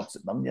 they hammered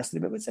St Mirren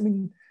yesterday, but St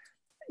Mirren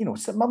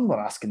were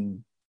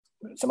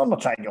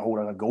trying to get hold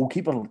of a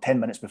goalkeeper 10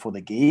 minutes before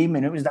the game,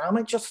 and it was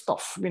amateur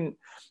stuff. I mean,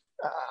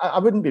 I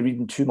wouldn't be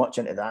reading too much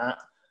into that.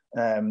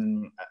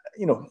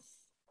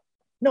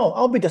 No,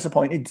 I'll be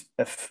disappointed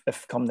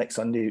if come next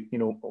Sunday,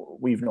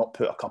 we've not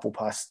put a couple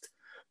past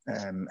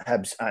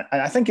Hibs.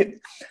 And I think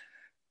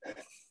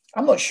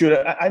I'm not sure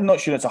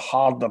it's a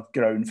harder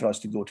ground for us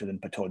to go to than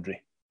Pittodrie.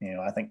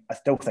 I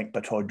still think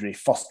Pittodrie,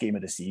 first game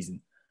of the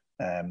season,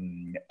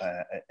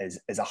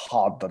 is a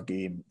harder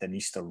game than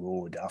Easter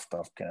Road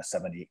after kind of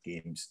 7-8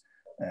 games.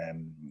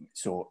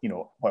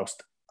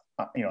 Whilst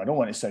I don't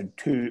want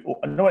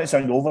to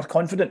sound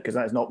overconfident, because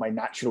that is not my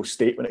natural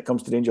state when it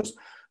comes to Rangers.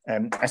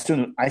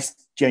 I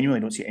genuinely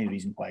don't see any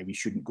reason why we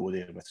shouldn't go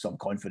there with some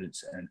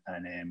confidence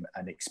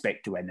and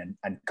expect to win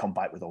and come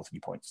back with all 3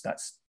 points.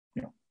 That's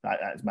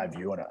my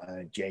view on it.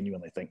 I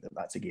genuinely think that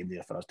that's a game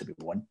there for us to be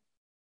won.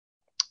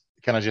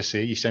 Can I just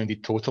say, you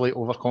sounded totally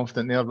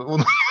overconfident there, but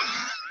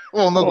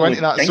we'll not go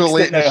into that so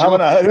late.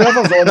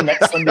 Whoever's on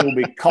next Sunday will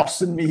be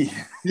cursing me.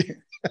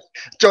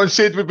 John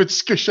said we would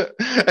scoosh it.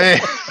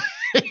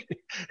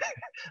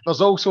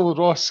 There's also,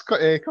 Ross,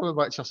 coming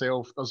back to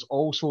yourself, there's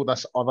also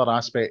this other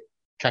aspect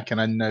kicking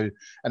in now,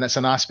 and it's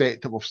an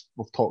aspect that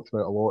we've talked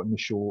about a lot in the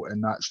show,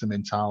 and that's the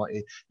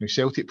mentality.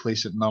 Celtic play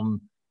St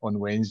Mirren on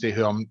Wednesday,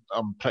 who I'm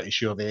pretty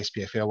sure the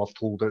SPFL have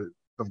told out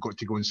they've got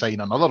to go and sign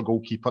another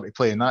goalkeeper to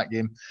play in that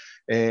game.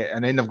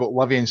 And then they've got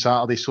Livy on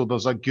Saturday, so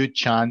there's a good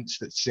chance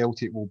that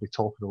Celtic will be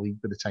top of the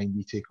league by the time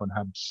we take on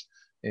Hibs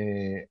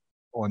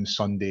on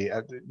Sunday.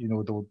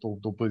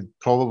 They'll be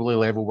probably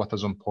level with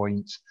us on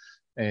points,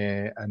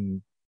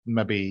 and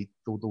maybe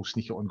they'll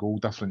sneak it on goal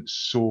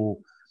difference. So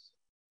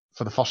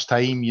for the first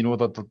time,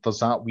 there's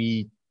that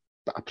wee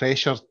bit of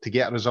pressure to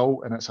get a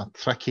result, and it's a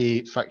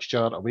tricky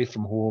fixture away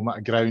from home at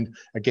a ground.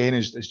 Again,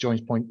 as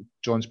John's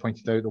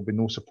pointed out, there'll be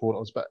no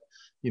supporters, but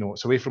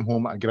it's away from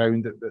home at a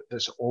ground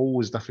that's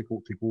always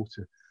difficult to go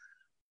to.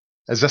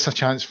 Is this a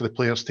chance for the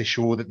players to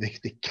show that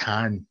they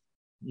can?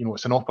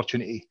 It's an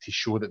opportunity to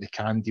show that they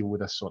can deal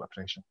with this sort of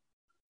pressure.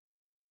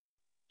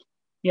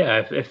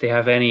 Yeah, if they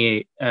have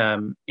any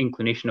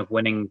inclination of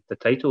winning the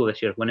title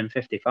this year, winning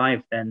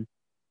 55, then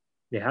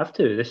they have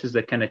to. This is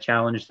the kind of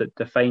challenge that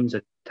defines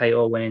a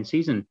title-winning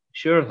season,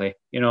 surely.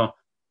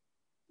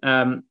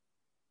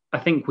 I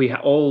think we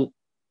all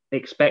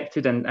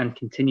expected and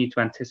continue to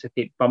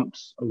anticipate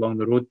bumps along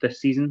the road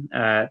this season,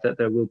 that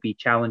there will be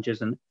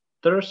challenges. And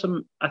there are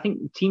some, I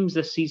think, teams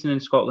this season in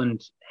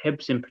Scotland,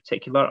 Hibs in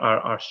particular,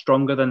 are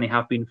stronger than they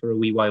have been for a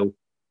wee while.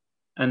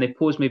 And they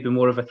pose maybe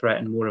more of a threat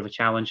and more of a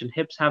challenge. And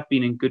Hibs have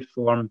been in good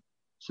form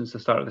since the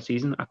start of the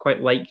season. I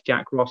quite like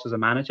Jack Ross as a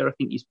manager. I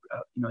think he's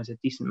a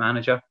decent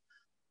manager.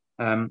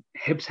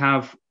 Hibs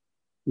have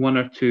one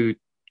or two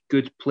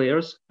good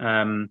players.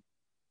 I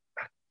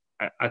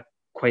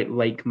quite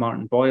like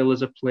Martin Boyle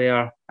as a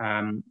player.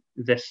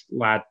 This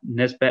lad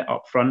Nisbet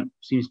up front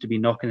seems to be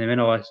knocking them in.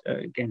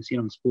 Again, seen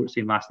on the sports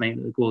team last night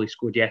that the goal he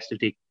scored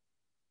yesterday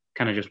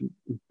kind of just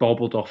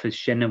bobbled off his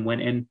shin and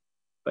went in.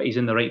 But he's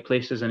in the right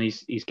places and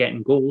he's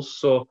getting goals.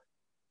 So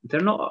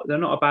they're not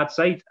a bad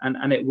side,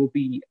 and it will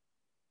be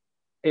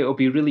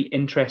really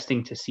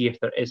interesting to see if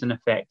there is an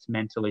effect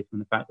mentally from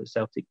the fact that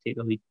Celtic take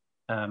the lead.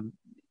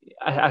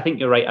 I think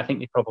you're right. I think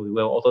they probably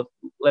will. Although,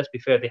 let's be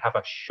fair, they have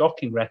a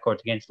shocking record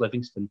against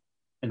Livingston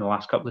in the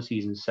last couple of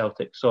seasons,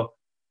 Celtic. So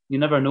you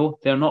never know.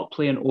 They're not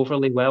playing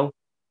overly well.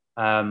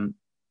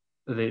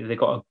 They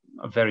got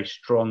a very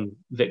strong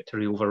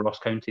victory over Ross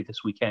County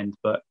this weekend,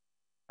 but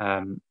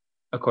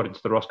according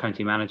to the Ross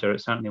County manager,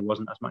 it certainly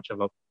wasn't as much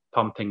of a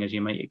pumping as you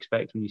might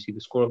expect when you see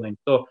the scoreline.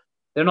 So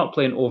they're not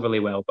playing overly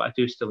well, but I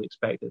do still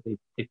expect that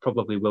they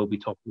probably will be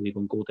top of the league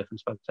on goal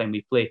difference by the time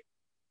we play.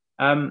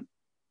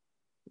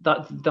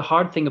 That the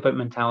hard thing about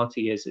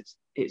mentality is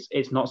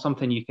it's not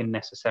something you can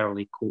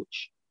necessarily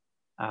coach.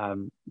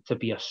 To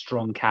be a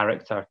strong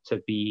character,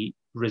 to be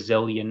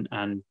resilient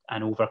and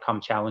overcome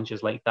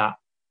challenges like that.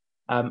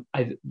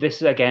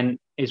 This again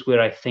is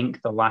where I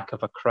think the lack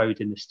of a crowd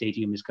in the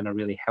stadium is going to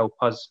really help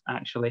us.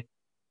 Actually,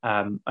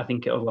 I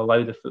think it will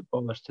allow the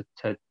footballers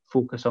to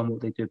focus on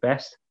what they do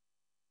best.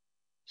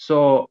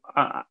 So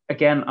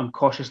again, I'm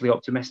cautiously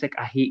optimistic.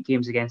 I hate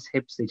games against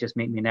Hibs; they just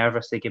make me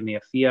nervous. They give me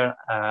a fear.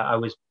 I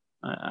was,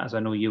 as I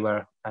know you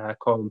were,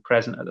 Colin,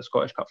 present at the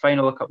Scottish Cup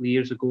final a couple of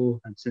years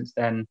ago, and since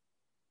then,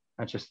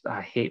 I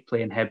hate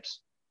playing Hibs.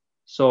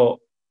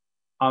 So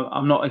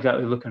I'm not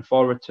exactly looking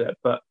forward to it,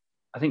 but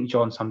I think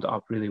John summed it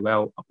up really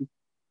well. I'll be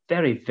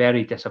very,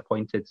 very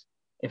disappointed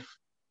if,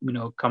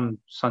 come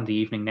Sunday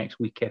evening next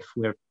week, if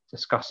we're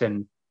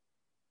discussing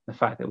the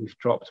fact that we've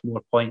dropped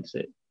more points.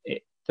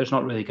 There's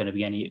not really going to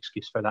be any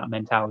excuse for that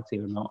mentality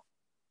or not.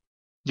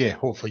 Yeah,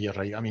 hopefully you're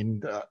right. I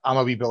mean, I'm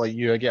a wee bit like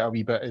you. I get a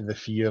wee bit of the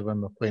fear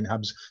when we're playing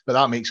Hibs, but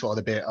that makes it all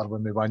the better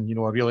when we win.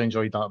 I really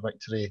enjoyed that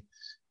victory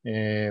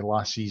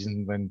last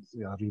season when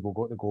Aribo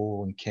got the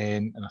goal and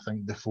Kent, and I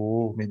think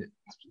Defoe made it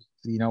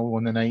 3-0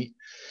 on the night.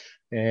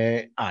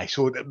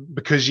 So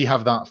because you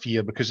have that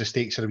fear, because the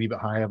stakes are a wee bit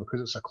higher,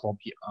 because it's a club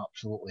you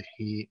absolutely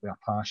hate with a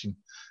passion,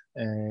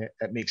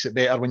 it makes it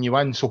better when you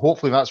win. So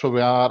hopefully that's where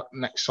we are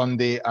next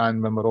Sunday,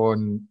 and when we're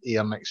on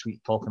air next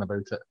week talking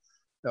about it,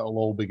 it'll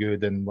all be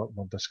good, and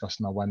we're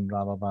discussing a win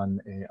rather than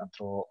a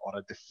draw or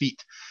a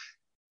defeat.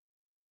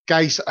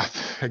 Guys,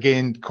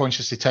 again,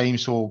 conscious of time,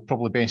 so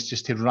probably best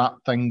just to wrap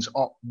things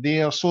up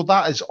there. So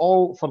that is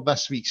all for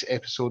this week's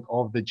episode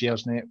of the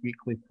Gersnet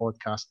Weekly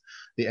Podcast,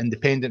 the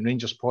independent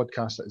Rangers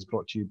podcast that is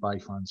brought to you by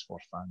Fans for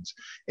Fans.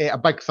 A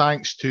big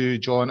thanks to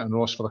John and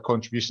Ross for their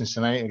contributions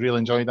tonight. I really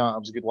enjoyed that. It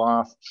was a good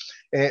laugh.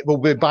 We'll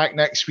be back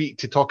next week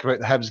to talk about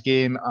the Hibs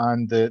game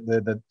and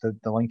the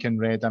Lincoln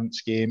Red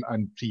Imps game,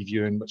 and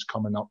previewing what's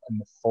coming up in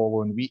the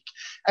following week.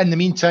 In the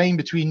meantime,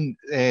 between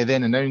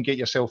then and now, get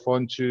yourself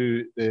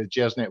onto the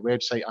Gersnet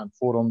website and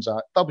forums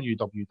at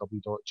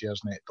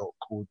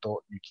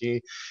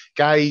www.gersnet.co.uk.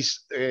 Guys,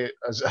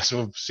 as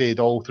I've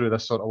said all through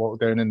this sort of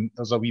lockdown, and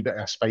there's a wee bit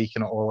of a spike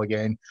in it all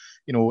again,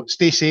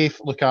 stay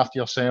safe, look after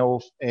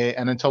yourself,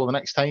 and until the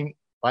next time,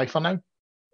 bye for now.